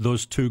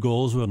 Those 2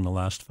 goals were in the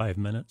last 5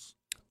 minutes.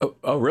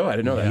 Oh, really? I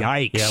didn't know that.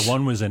 Yikes. Yeah,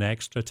 one was in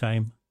extra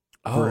time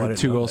Oh, I didn't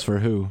 2 know goals that. for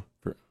who?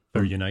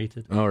 for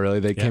United. Oh, really?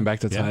 They came back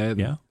to tie it?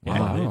 Yeah.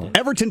 Wow.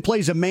 Everton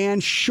plays a man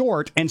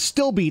short and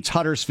still beats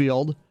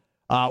Huddersfield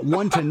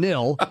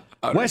 1-0.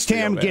 West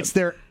Ham gets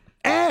their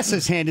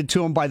asses handed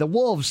to them by the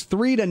Wolves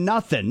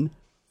 3-0.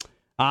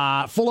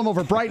 Fulham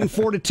over Brighton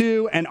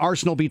 4-2, and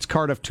Arsenal beats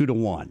Cardiff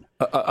 2-1.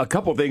 A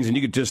couple of things, and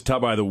you could just tell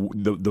by the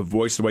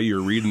voice, the way you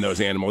were reading those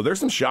animals. There's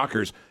some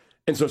shockers.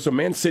 And so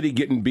Man City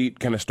getting beat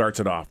kind of starts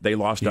it off. They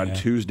lost on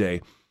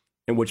Tuesday,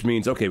 and which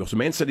means, okay, well, so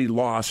Man City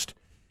lost.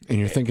 And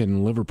you're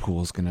thinking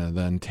Liverpool's going to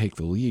then take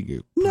the league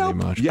pretty Nope.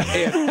 much. Yeah,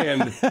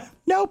 and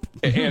Nope.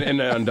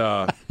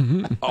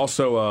 and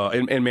also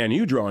and Man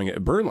U drawing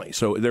at Burnley.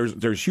 So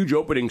there's huge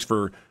openings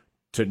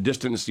to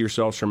distance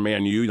yourselves from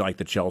Man U, like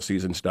the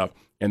Chelseas and stuff,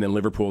 and then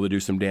Liverpool to do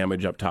some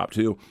damage up top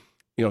too.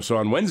 So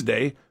on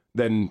Wednesday,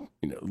 then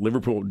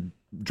Liverpool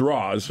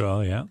draws,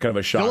 kind of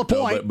a shock, Still a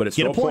point. but it's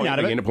Get still a point out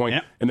of it. Gain a point.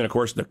 Yep. And then of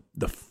course the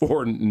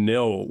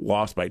 4-0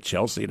 loss by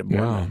Chelsea to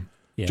Bournemouth. Wow.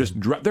 Yeah. Just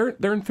they're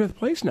in 5th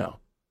place now.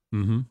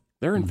 Mm-hmm.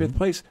 They're in 5th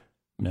place.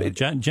 No,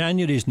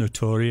 January's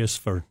notorious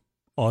for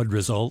odd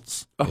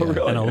results. Oh,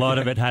 really? And a lot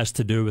of it has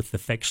to do with the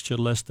fixture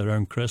list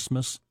around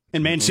Christmas.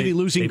 And Man City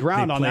losing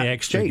ground they on play that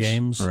extra chase.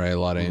 games. Right, a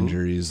lot of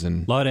injuries.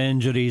 And A lot of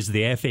injuries,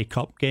 the FA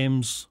Cup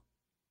games,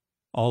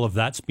 all of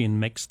that's been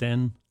mixed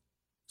in.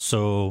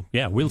 So,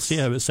 yeah, we'll see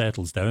how it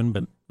settles down.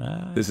 But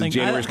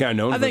January's kind of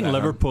known I for think that, huh?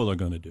 Liverpool are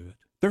going to do it.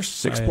 They're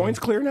 6 points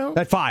clear now?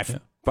 At 5.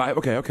 5?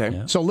 Okay.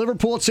 Yeah. So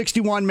Liverpool at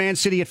 61, Man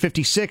City at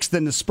 56,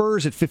 then the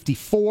Spurs at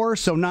 54.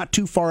 So not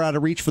too far out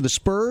of reach for the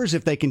Spurs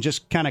if they can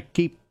just kind of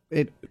keep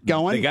it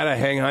going. They got to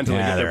hang on till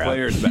they get their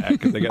players back.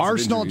 'Cause they got some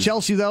Arsenal, injuries.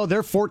 Chelsea, though,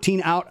 they're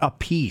 14 out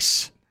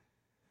apiece.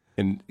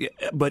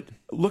 But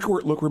look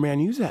where Man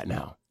U's at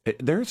now.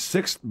 They're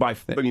 6th by.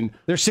 I mean,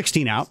 They're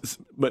 16 out.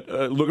 but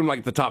looking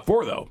like the top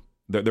 4 though.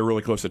 They're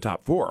really close to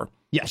top 4.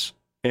 Yes.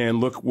 And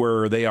look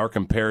where they are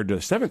compared to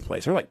 7th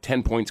place. They're like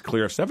 10 points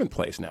clear of 7th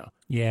place now.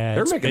 Yeah,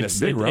 They're making this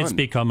big run. It's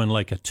becoming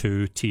like a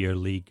 2-tier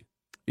league.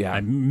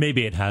 Yeah.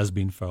 Maybe it has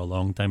been for a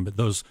long time, but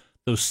those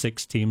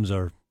 6 teams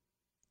are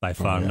by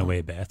far and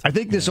away better. I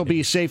think this will be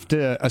a safe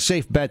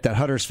bet that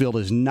Huddersfield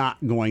is not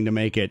going to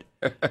make it.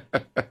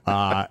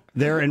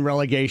 They're in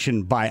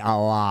relegation by a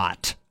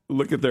lot.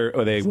 Look at what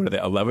are they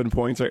 11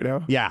 points right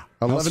now? Yeah,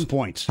 11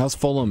 points. how's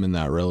Fulham in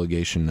that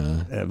relegation?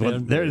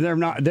 But they're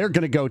not. They're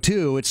going to go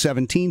too at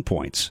 17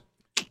 points.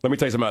 Let me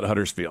tell you something about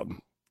Huddersfield.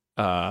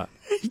 Tell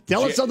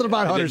us something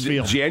about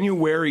Huddersfield.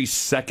 January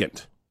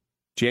 2nd,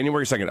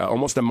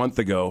 almost a month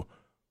ago,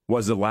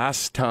 was the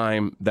last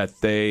time that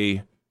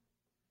they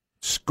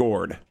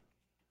scored.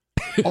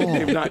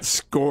 They've not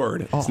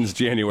scored since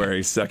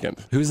January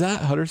 2nd. Who's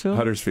that? Huddersfield?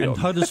 Huddersfield. And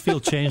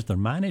Huddersfield changed their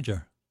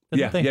manager.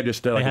 Didn't they?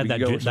 just they like had a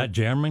week ago or that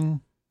German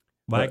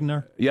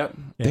Wagner. Yep.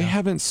 They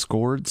haven't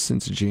scored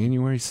since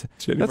January.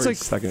 January That's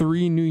like 2nd.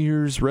 3 New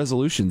Year's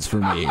resolutions for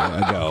me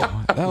ago.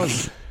 That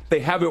was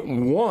They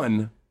haven't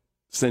won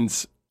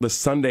since the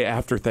Sunday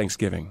after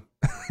Thanksgiving.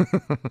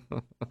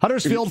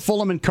 Huddersfield,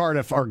 Fulham, and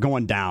Cardiff are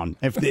going down.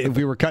 If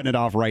we were cutting it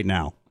off right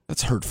now,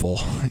 that's hurtful,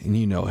 and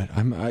you know it.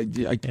 I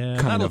kind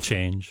That'll of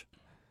change.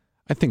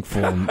 I think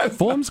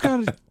Fulham's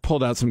kind of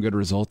pulled out some good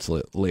results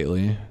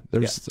lately.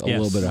 There's a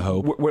little bit of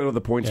hope. What are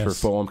the points for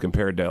Yes. Fulham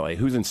compared to LA?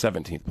 Who's in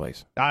 17th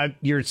place?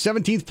 your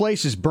 17th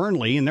place is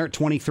Burnley, and they're at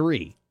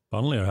 23.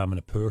 Burnley are having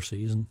a poor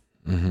season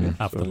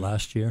after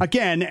last year.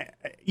 Again,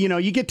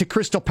 you get to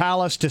Crystal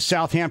Palace, to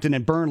Southampton,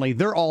 and Burnley.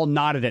 They're all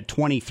knotted at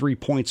 23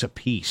 points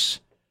apiece.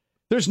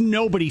 There's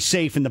nobody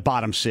safe in the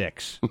bottom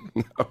 6.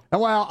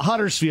 Well,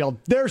 Huddersfield,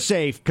 they're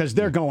safe because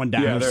they're going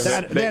down. Yeah,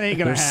 that ain't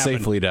going They're to happen.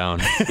 safely down.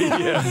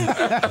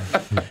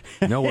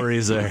 No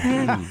worries there.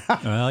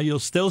 Well, you'll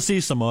still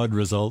see some odd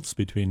results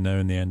between now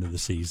and the end of the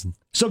season.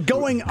 So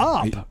going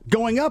up,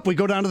 we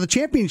go down to the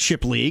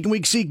Championship League, and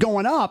we see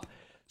going up.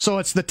 So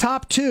it's the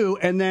top 2,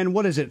 and then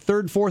what is it?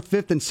 3rd, 4th,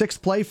 5th, and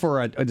 6th play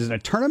for a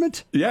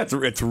tournament? Yeah,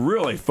 it's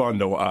really fun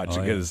to watch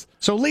because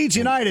So Leeds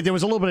United, there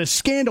was a little bit of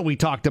scandal we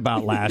talked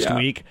about last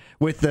week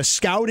with the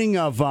scouting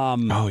of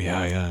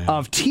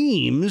of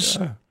teams.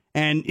 Yeah.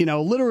 And,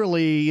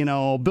 literally,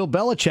 Bill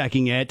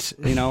Belichicking it,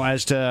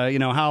 as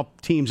to, how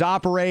teams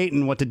operate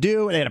and what to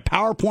do. They had a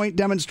PowerPoint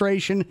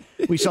demonstration.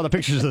 We saw the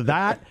pictures of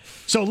that.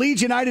 So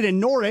Leeds United and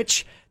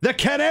Norwich, the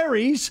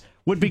Canaries,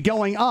 would be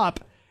going up.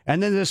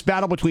 And then this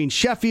battle between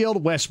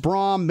Sheffield, West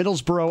Brom,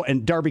 Middlesbrough,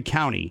 and Derby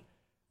County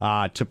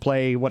to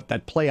play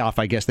that playoff,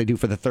 I guess, they do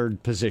for the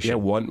 3rd position. yeah,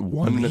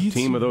 one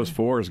team of those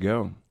 4s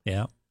go.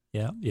 Yeah.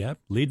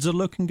 Leeds are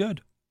looking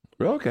good.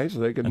 Okay, so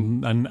they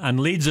can. And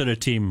Leeds are a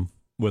team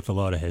with a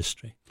lot of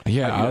history.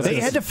 Yeah, They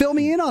had to fill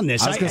me in on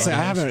this. I was going to say,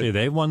 I haven't.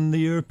 They won the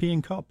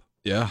European Cup.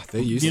 Yeah, they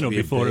used to be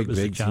before a it was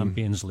big the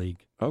Champions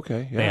League.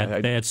 Okay,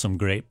 yeah. They had some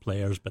great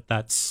players, but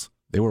that's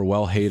They were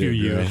well a few hated.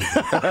 years.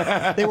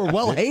 They were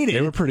well hated.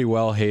 They were pretty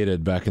well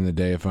hated back in the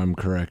day, if I'm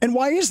correct. And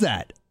why is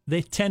that?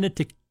 They tended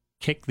to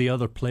kick the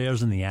other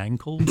players in the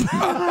ankles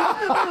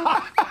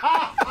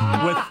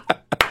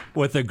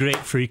with a great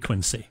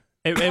frequency.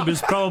 It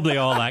was probably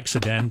all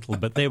accidental,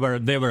 but they were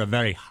a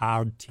very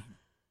hard team.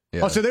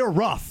 Yeah. Oh, so they were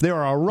rough. They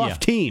were a rough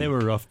team. They were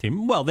a rough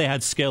team. Well, they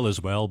had skill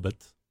as well, but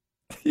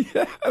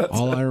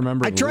All I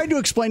remember. I tried to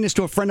explain this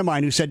to a friend of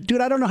mine who said,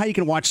 dude, I don't know how you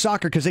can watch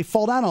soccer because they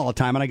fall down all the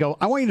time. And I go,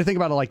 I want you to think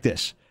about it like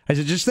this. I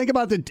said, just think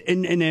about it.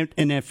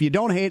 And if you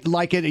don't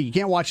like it, you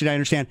can't watch it, I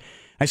understand.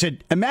 I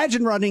said,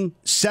 imagine running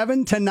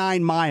 7 to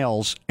 9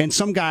 miles and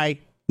some guy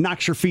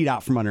knocks your feet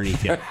out from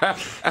underneath you.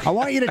 I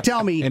want you to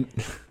tell me,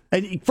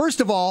 and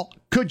first of all,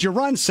 could you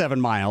run 7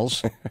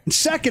 miles? And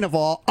second of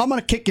all, I'm going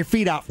to kick your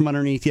feet out from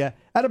underneath you.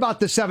 At about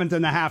the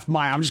 7.5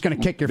 mile, I'm just going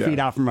to kick your feet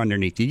out from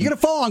underneath you. You're going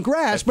to fall on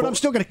grass, but I'm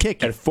still going to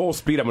kick you. At full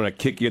speed, I'm going to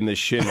kick you in the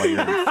shin while you're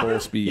at full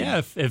speed.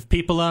 yeah, if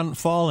people aren't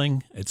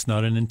falling, it's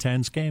not an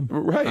intense game.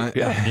 Right,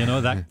 yeah. You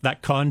know,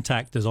 that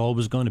contact is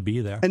always going to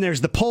be there. And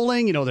there's the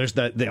pulling, there's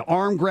the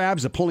arm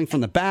grabs, the pulling from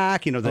the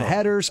back, the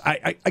headers.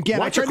 I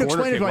tried to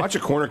explain it. Watch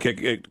a corner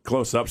kick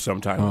close up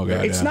sometime. Oh,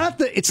 God, It's not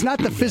the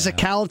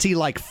physicality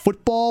like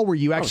football where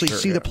you actually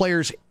see the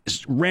players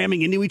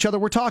ramming into each other.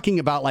 We're talking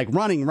about like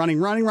running,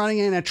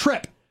 and a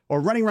trip, or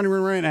running,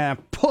 and a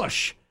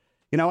push.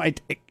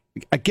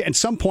 At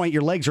some point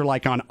your legs are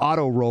like on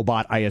auto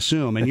robot, I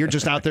assume, and you're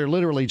just out there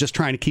literally just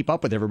trying to keep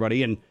up with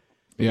everybody. And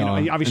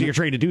obviously you're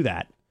trained to do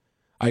that.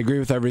 I agree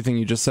with everything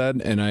you just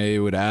said, and I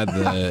would add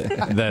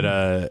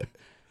that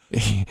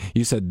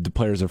you said the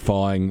players are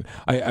falling.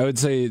 I would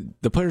say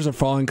the players are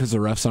falling because the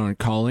refs aren't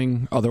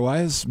calling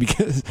otherwise,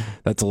 because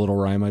that's a little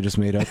rhyme I just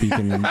made up. You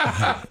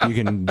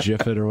can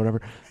GIF it or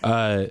whatever.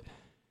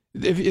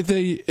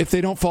 If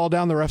they don't fall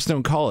down, the refs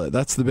don't call it.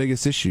 That's the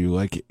biggest issue.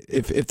 Like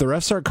if the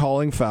refs start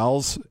calling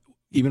fouls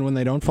even when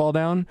they don't fall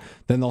down,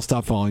 then they'll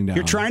stop falling down.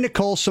 You're trying to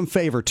call some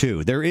favor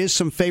too. There is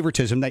some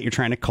favoritism that you're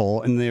trying to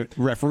call, and the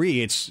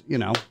referee, it's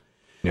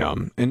Yeah,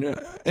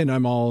 and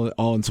I'm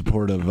all in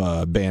support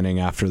of banning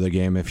after the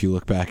game. If you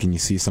look back and you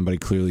see somebody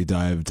clearly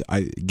dived,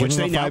 give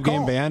them a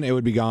 5-game ban, it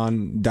would be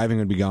gone. Diving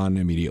would be gone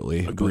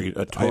immediately. Agreed.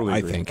 Totally I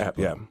agree. think.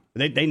 Yeah.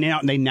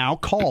 They now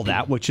call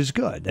that, which is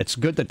good. That's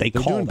good that they're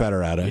doing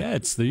better at it. Yeah,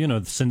 it's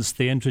since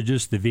they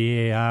introduced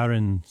the VAR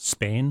in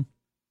Spain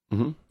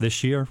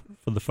this year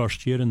for the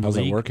first year in the How's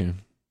league. it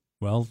working?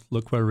 Well,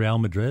 look where Real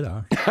Madrid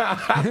are.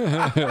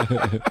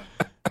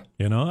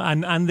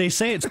 And they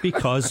say it's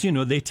because,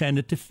 they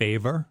tended to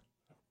favor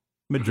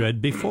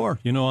Madrid before,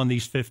 on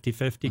these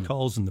 50-50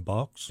 calls in the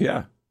box.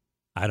 Yeah.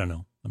 I don't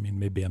know. I mean,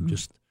 maybe I'm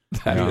just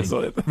Yeah.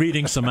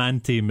 reading some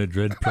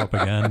anti-Madrid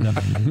propaganda.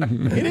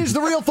 It is the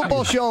Real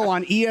Football Show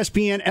on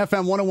ESPN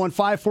FM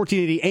 101.5,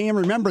 1480 AM.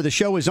 Remember, the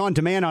show is on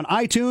demand on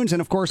iTunes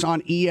and, of course,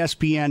 on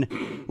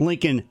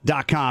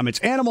ESPNLincoln.com. It's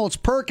Animal, it's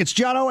Perk, it's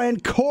Jono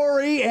and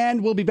Corey,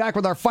 and we'll be back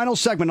with our final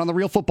segment on the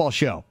Real Football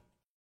Show.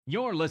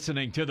 You're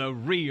listening to The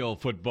Real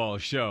Football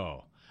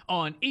Show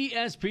on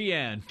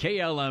ESPN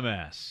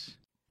KLMS.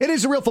 It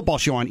is the Real Football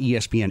Show on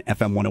ESPN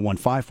FM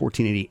 101.5,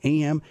 1480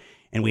 AM.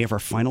 And we have our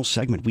final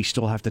segment. We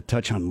still have to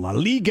touch on La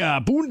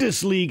Liga,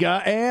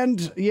 Bundesliga,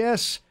 and,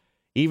 yes,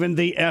 even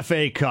the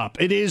FA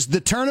Cup. It is the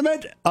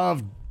tournament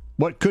of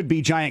what could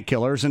be giant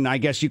killers, and I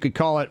guess you could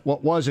call it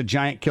what was a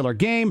giant killer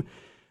game.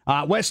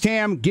 West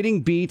Ham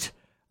getting beat.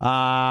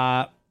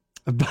 By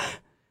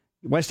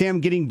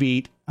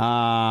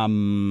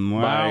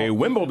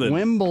Wimbledon.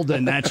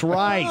 Wimbledon, that's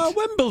right.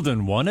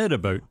 Wimbledon won it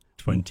about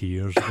 20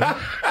 years ago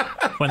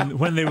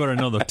when they were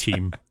another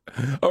team.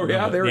 Oh,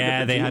 yeah?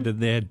 They had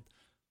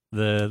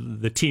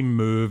the team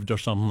moved or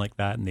something like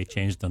that, and they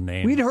changed their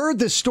name. We'd heard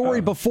this story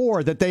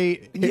before that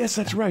they... Yes,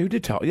 that's right. Who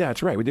did tell? Yeah,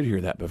 that's right. We did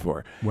hear that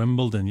before.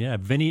 Wimbledon, yeah.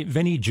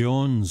 Vinnie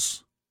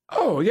Jones.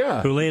 Oh,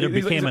 yeah. Who later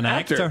became an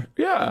actor.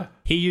 Yeah.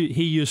 He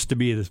used to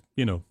be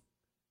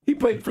He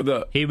played for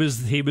the... He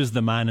was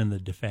the man in the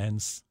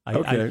defense.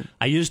 Okay.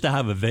 I used to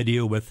have a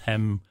video with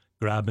him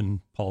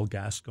grabbing Paul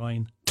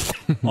Gascoigne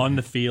on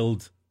the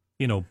field,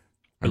 below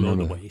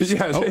the waist.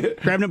 Yeah,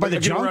 grabbing him by the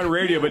junk? We're on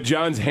radio, but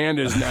John's hand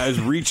is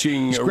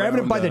reaching. Just grabbing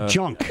him by the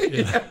junk.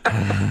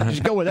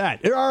 Just go with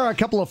that. There are a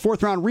couple of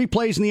fourth-round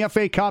replays in the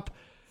FA Cup,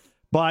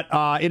 but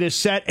it is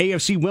set.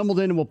 AFC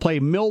Wimbledon will play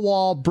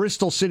Millwall,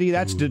 Bristol City.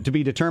 That's to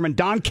be determined.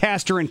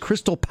 Doncaster and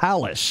Crystal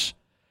Palace.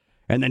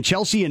 And then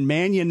Chelsea and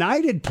Man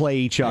United play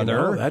each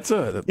other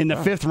in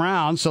the fifth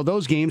round. So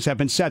those games have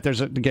been set.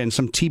 There's, again,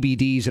 some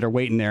TBDs that are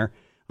waiting there.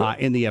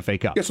 In the FA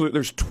Cup. Yeah, so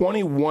there's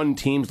 21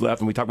 teams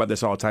left, and we talk about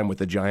this all the time with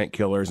the giant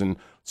killers. And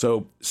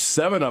so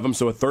 7 of them,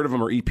 so a third of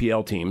them are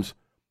EPL teams.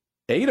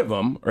 8 of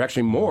them, or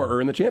actually more, are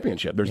in the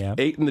championship. There's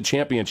 8 in the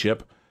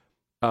championship,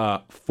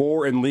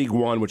 4 in League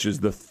One, which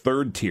is the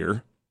third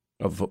tier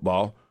of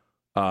football.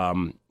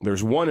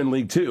 There's 1 in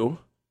League Two,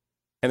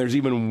 and there's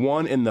even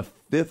 1 in the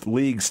 5th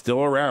league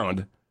still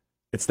around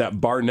It's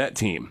that Barnett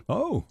team.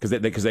 Oh.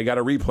 Because they got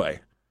a replay.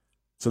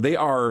 So they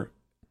are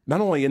not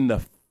only in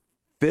the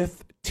 5th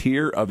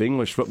tier of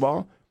English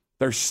football,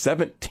 they're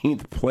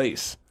 17th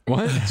place.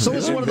 What? So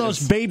this is one of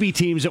those baby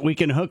teams that we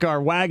can hook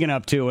our wagon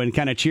up to and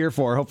kind of cheer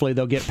for. Hopefully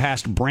they'll get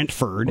past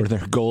Brentford. Or their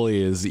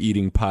goalie is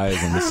eating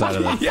pies on the side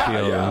of the field.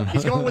 Yeah.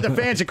 He's going with the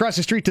fans across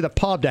the street to the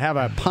pub to have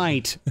a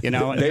pint, They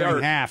during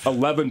are half.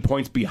 11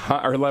 points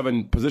behind, or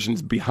 11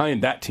 positions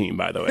behind that team,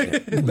 by the way.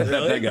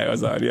 that guy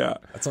was on, yeah.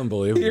 That's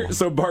unbelievable.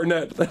 So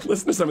Barnett,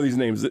 listen to some of these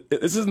names.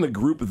 This isn't the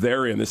group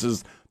they're in. This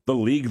is the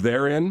league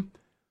they're in.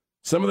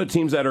 Some of the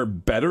teams that are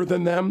better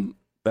than them,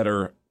 that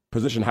are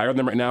positioned higher than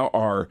them right now,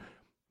 are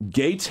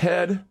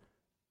Gateshead,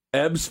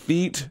 Ebbs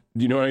Feet.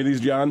 Do you know any of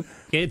these, John?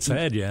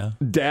 Gateshead, yeah.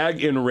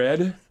 Dag in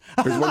Red.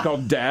 There's one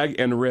called Dag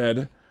and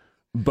Red.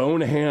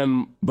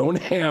 Boneham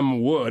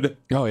Wood.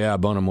 Oh, yeah,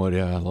 Bonham Wood.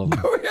 Yeah, I love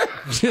them.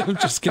 I'm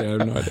just kidding.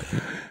 I have no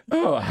idea.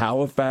 Oh,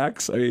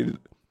 Halifax. I mean,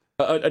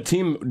 a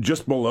team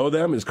just below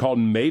them is called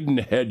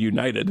Maidenhead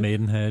United.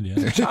 Maidenhead,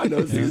 yeah. John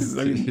knows these.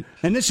 I mean,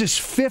 And this is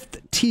 5th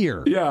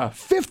tier. yeah.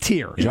 5th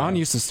tier. John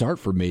used to start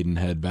for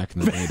Maidenhead back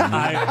in the day. didn't he?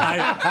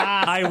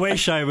 I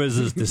wish I was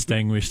as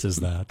distinguished as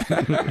that.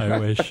 I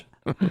wish.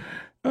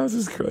 This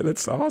is good.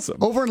 That's awesome.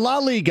 Over in La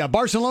Liga,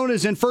 Barcelona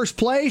is in first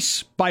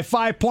place by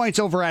 5 points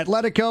over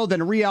Atletico.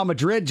 Then Real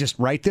Madrid just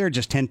right there,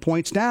 just 10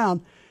 points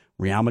down.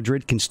 Real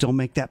Madrid can still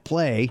make that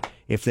play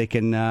if they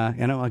can,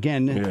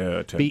 again,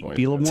 10 be points.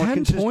 a little more 10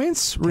 consistent.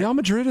 points? Real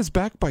Madrid is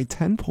back by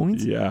 10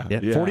 points? Yeah.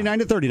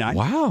 49-39.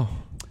 Wow.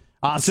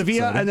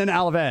 Sevilla and then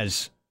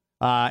Alaves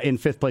in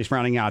 5th place,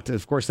 rounding out.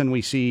 Of course, then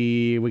we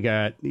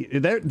got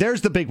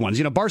there's the big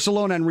ones.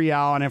 Barcelona and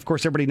Real, and of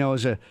course everybody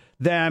knows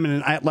them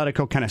and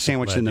Atletico kind of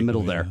sandwiched in the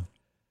middle there. Yeah.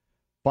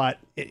 But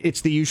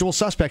it's the usual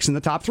suspects in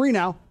the top 3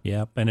 now.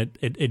 Yep, and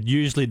it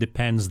usually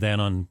depends then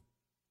on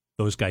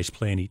those guys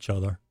playing each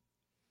other.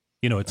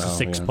 It's a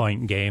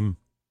 6-point game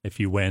if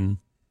you win.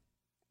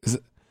 Is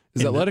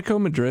Atletico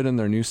Madrid in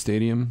their new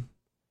stadium?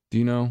 Do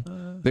you know?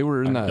 They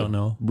were in I that don't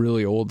know.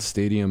 really old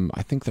stadium.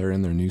 I think they're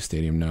in their new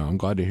stadium now. I'm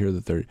glad to hear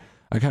that they're...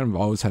 I kind of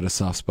always had a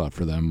soft spot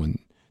for them.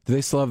 Do they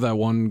still have that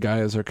one guy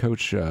as their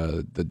coach?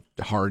 The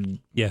hard,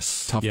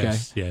 tough guy?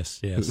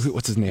 Yes.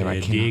 What's his name? I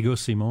can't... Diego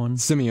Simone.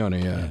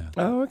 Simeone, yeah.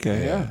 Oh,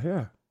 okay.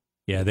 Yeah.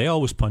 Yeah, they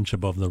always punch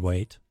above their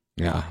weight.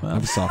 Yeah,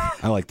 I'm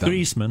soft. I like that.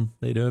 Griezmann.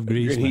 They do have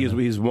Griezmann.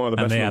 He's one of the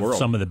best and they in the have world.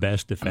 some of the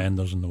best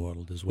defenders in the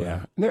world as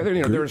well. Yeah.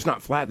 They're just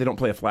not flat. They don't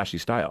play a flashy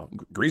style.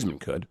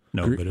 Griezmann could.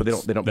 No, but they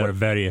don't they're play.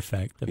 very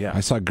effective. Yeah.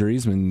 I saw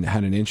Griezmann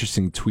had an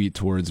interesting tweet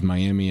towards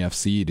Miami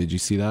FC. Did you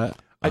see that?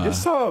 I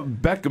just saw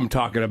Beckham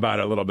talking about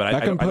it a little bit.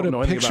 Beckham I put don't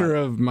know a anything picture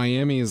about it. of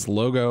Miami's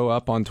logo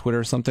up on Twitter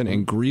or something,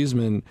 and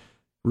Griezmann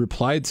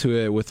replied to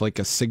it with like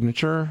a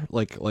signature,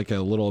 like a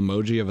little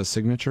emoji of a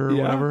signature or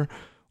whatever.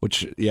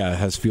 Which,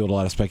 has fueled a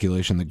lot of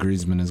speculation that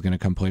Griezmann is going to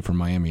come play for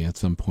Miami at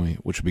some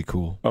point, which would be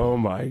cool. Oh,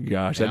 my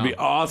gosh. That'd be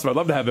awesome. I'd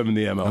love to have him in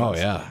the MLS. Oh,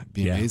 yeah. It'd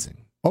be amazing.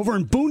 Over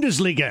in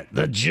Bundesliga,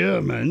 the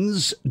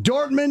Germans,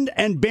 Dortmund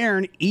and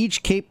Bayern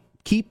each keep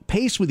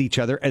pace with each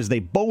other as they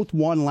both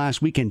won last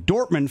weekend.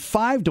 Dortmund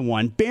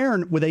 5-1,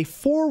 Bayern with a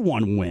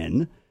 4-1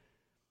 win.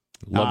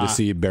 Love to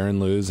see Bayern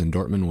lose and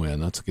Dortmund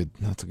win. That's a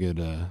good.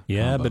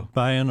 Yeah, combo. but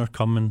Bayern are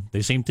coming.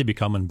 They seem to be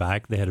coming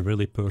back. They had a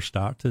really poor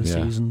start to the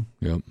season.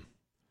 Yep.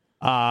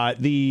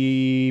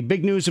 The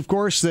big news, of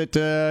course, that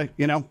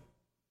Dortmund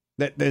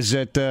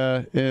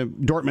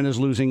is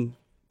losing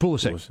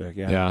Pulisic.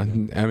 Yeah.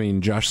 I mean,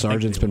 Josh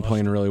Sargent's been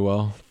playing really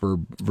well for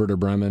Werder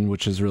Bremen,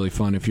 which is really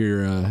fun. If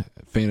you're a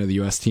fan of the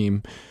U.S.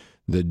 team,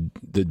 the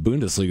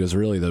Bundesliga is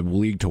really the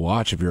league to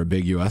watch if you're a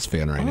big U.S.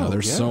 fan right now.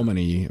 There's so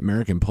many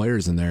American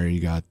players in there. You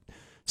got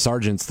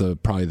Sargent's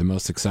probably the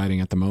most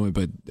exciting at the moment,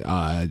 but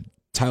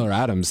Tyler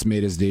Adams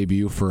made his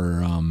debut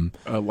for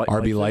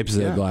RB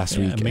Leipzig last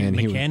week. And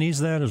McKennie's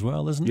there as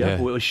well, isn't he?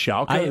 Yeah, well,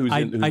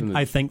 Schalke.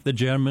 I think the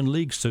German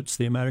league suits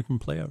the American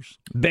players.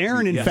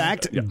 Bayern, in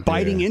fact,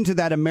 biting into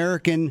that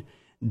American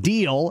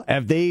deal.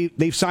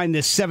 They've signed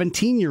this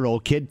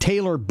 17-year-old kid,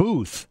 Taylor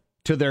Booth,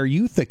 to their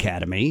youth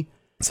academy.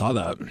 Saw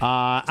that.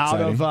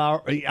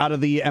 Out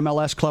of the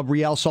MLS club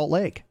Real Salt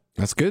Lake.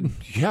 That's good.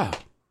 Yeah.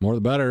 More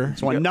the better.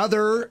 So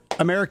another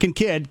American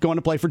kid going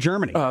to play for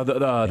Germany.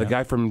 The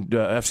guy from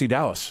FC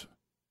Dallas,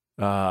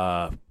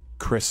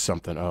 Chris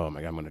something. Oh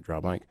my God, I'm going to draw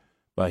a blank.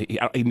 But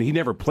he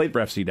never played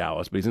for FC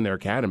Dallas, but he's in their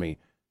academy,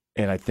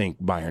 and I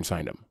think Bayern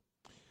signed him.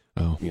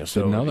 Oh,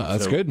 so didn't know that.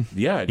 That's good.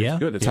 Yeah, it's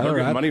good. It's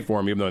Tyler good money for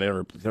him, even though they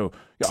never. So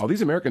all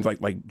these Americans,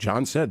 like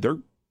John said, they're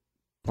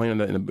playing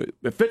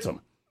it fits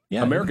them.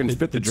 Yeah, Americans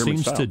fit the German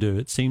seems style.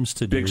 It seems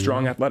to do. Big,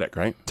 strong, athletic,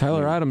 right?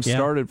 Tyler Adams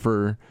started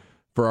for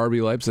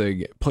RB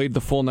Leipzig, played the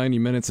full 90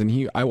 minutes,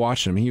 and I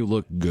watched him. He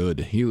looked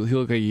good. He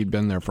looked like he'd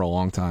been there for a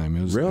long time.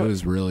 It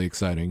was really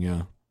exciting.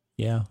 Yeah.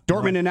 Yeah.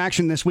 Dortmund in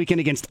action this weekend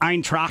against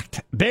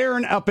Eintracht.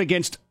 Bayern up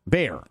against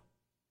Bayer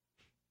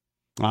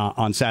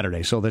on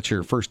Saturday. So that's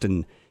your first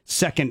and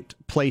second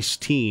place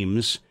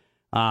teams.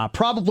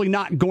 Probably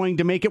not going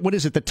to make it. What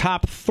is it? The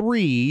top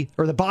 3,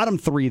 or the bottom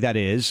 3, that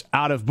is,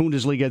 out of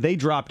Bundesliga, they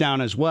drop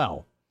down as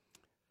well.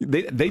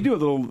 They do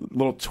a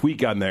little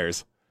tweak on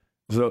theirs.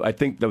 So I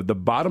think the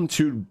bottom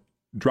two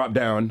drop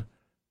down,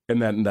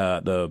 and then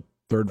the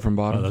Third from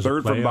bottom.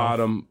 third from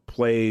bottom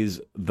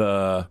plays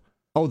the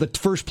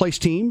first place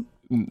team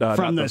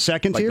from the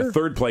second tier? the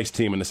third place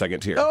team in the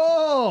second tier.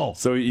 Oh,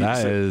 So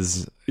That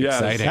is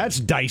exciting. that's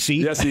dicey.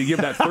 Yeah, so you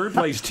give that third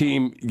place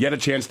team get a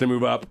chance to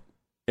move up,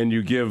 and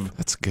you give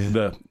That's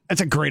good.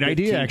 That's a great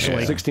idea,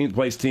 actually. 16th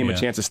place team a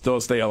chance to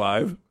still stay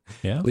alive.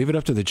 Yeah. Leave it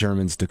up to the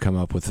Germans to come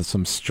up with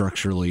some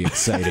structurally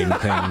exciting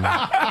thing.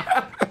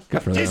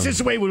 Good for This them. is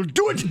the way we'll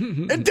do it,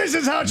 and this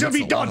is how it shall be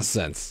Makes a lot done. of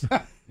sense.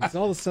 Makes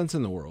all the sense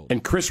in the world.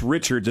 And Chris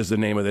Richards is the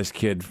name of this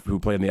kid who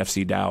played in the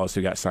FC Dallas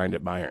who got signed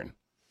at Bayern.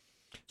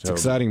 It's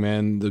exciting,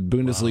 man. The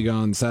Bundesliga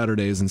on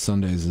Saturdays and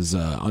Sundays is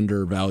an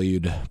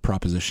undervalued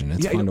proposition.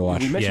 It's fun to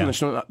watch. We mentioned the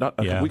show not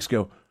a couple weeks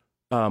ago.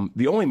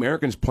 The only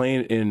Americans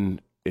playing in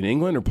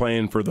England are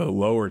playing for the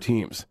lower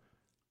teams.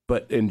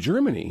 But in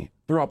Germany,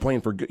 they're all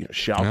playing for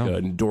Schalke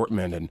and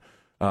Dortmund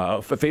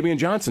and Fabian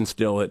Johnson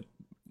still at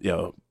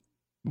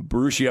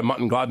Borussia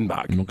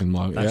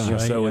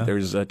Mönchengladbach. So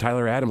there's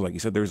Tyler Adams, like you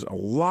said. There's a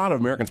lot of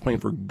Americans playing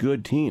for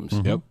good teams.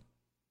 Yep.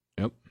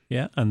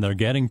 Yeah, and they're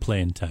getting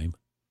playing time.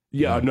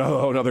 Yeah,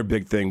 another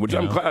big thing. Which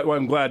I'm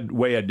glad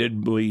Weah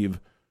did leave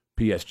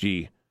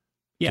PSG.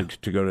 Yeah.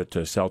 To go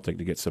to Celtic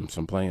to get some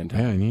playing time.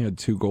 Yeah, and he had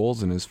 2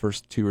 goals in his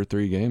first 2 or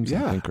 3 games.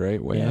 I think, right?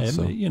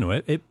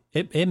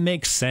 It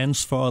makes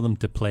sense for them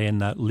to play in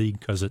that league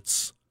because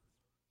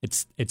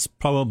it's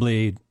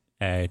probably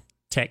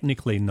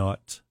technically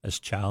not as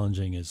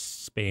challenging as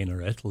Spain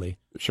or Italy.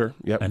 Sure.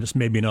 Yep. And it's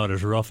maybe not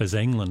as rough as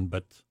England,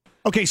 but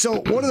Okay, so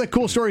one of the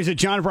cool stories that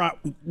John brought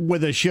with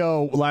the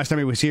show last time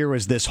he was here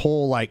was this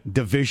whole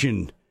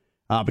division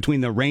between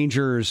the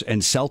Rangers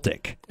and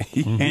Celtic.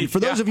 And for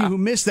those of you who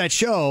missed that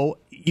show,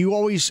 you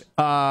always,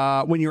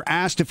 when you're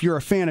asked if you're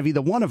a fan of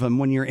either one of them,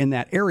 when you're in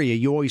that area,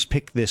 you always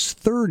pick this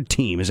third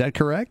team. Is that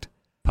correct?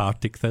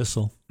 Partick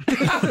Thistle.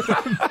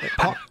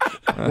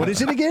 What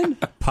is it again?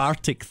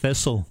 Partick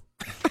Thistle.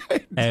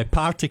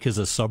 Partick is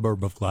a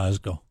suburb of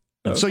Glasgow.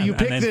 So you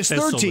pick then this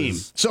Thistle third team.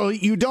 is- So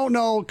you don't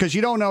know, because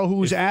you don't know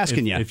who's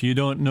asking you. If you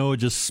don't know,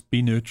 just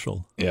be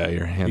neutral. Yeah,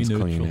 your hands Be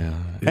clean. neutral.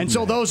 Yeah. And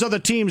so those other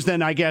teams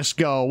then, I guess,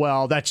 go,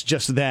 well, that's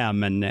just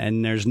them,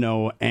 and there's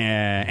no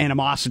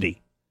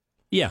animosity.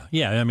 Yeah.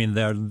 I mean,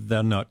 they're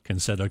not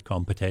considered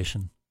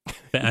competition.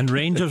 And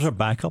Rangers are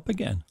back up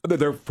again.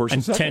 They're first and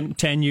And second.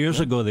 10 years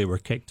ago, they were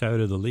kicked out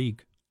of the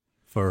league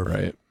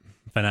for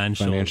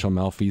financial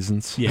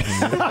malfeasance.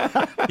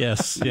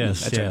 Yes.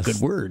 yes. That's a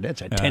good word.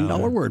 That's a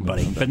 $10 word,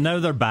 buddy. But now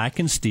they're back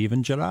in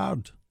Steven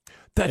Gerrard.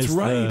 That's is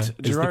right.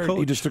 the Gerard, he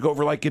coach. just took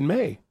over in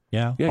May.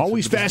 Yeah.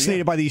 Always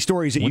fascinated by these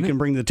stories that you can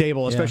bring to the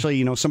table,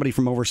 especially somebody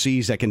from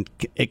overseas that can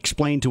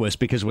explain to us,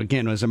 because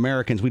again, as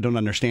Americans, we don't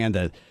understand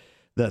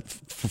the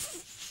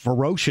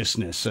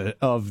ferociousness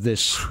of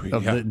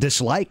the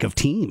dislike of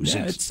teams.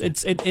 Yeah,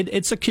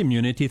 it's a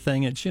community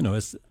thing.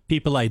 It's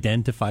people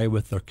identify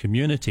with their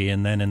community,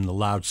 and then in the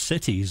large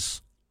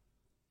cities,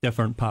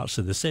 different parts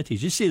of the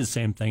cities, you see the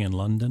same thing in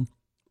London.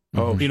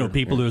 Oh,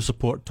 People who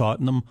support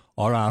Tottenham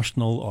or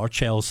Arsenal or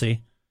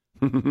Chelsea.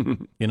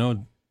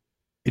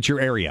 It's your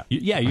area.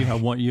 You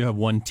have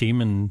one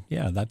team, and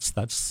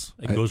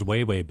it goes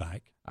way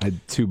back. I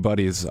had 2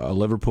 buddies, a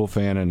Liverpool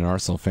fan and an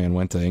Arsenal fan,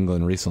 went to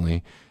England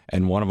recently,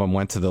 and one of them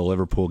went to the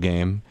Liverpool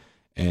game,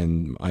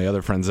 and my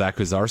other friend Zach,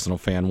 who's an Arsenal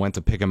fan, went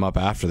to pick him up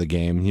after the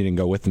game. He didn't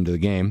go with him to the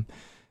game.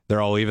 They're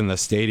all leaving the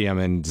stadium,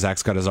 and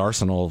Zach's got his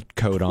Arsenal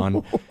coat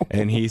on,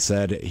 and he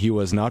said he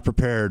was not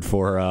prepared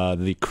for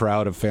the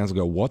crowd of fans to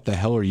go, "What the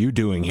hell are you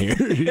doing here?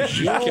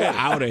 Get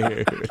out of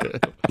here!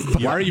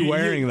 Why are you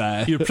wearing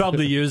that?" You're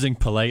probably using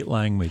polite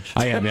language.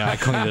 I am. Yeah, I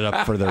cleaned it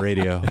up for the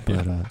radio.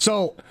 But,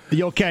 So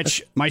you'll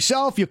catch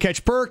myself, you'll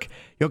catch Perk,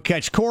 you'll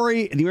catch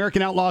Corey, the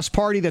American Outlaws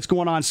Party that's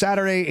going on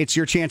Saturday. It's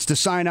your chance to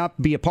sign up,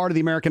 be a part of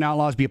the American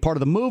Outlaws, be a part of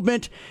the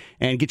movement,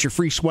 and get your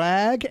free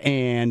swag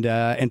and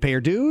pay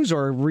your dues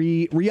or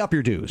re-up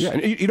your dues. Yeah,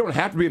 and you don't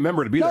have to be a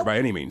member to be there Nope. by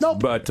any means. Nope.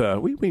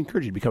 But we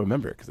encourage you to become a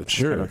member because it's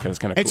kind of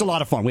cool. It's a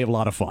lot of fun. We have a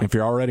lot of fun. if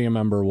you're already a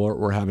member,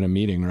 we're having a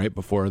meeting right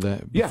before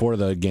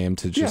the game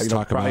to just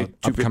talk about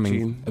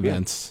upcoming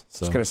events. So.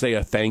 Just going to say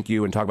a thank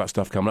you and talk about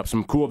stuff coming up.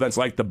 Some cool events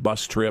like the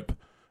bus trip.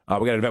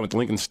 We got an event with the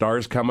Lincoln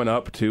Stars coming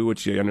up too,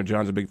 which I know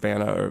John's a big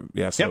fan of.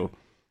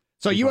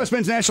 So U.S.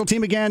 men's national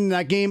team again.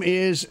 That game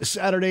is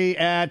Saturday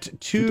at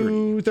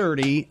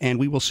 2:30, and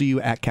we will see you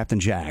at Captain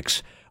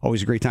Jack's.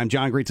 Always a great time.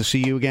 John, great to see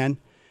you again.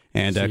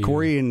 And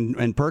Corey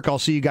and Perk, I'll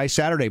see you guys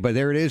Saturday. But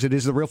there it is. It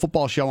is the Real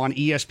Football Show on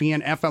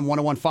ESPN FM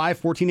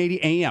 101.5,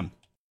 1480 AM.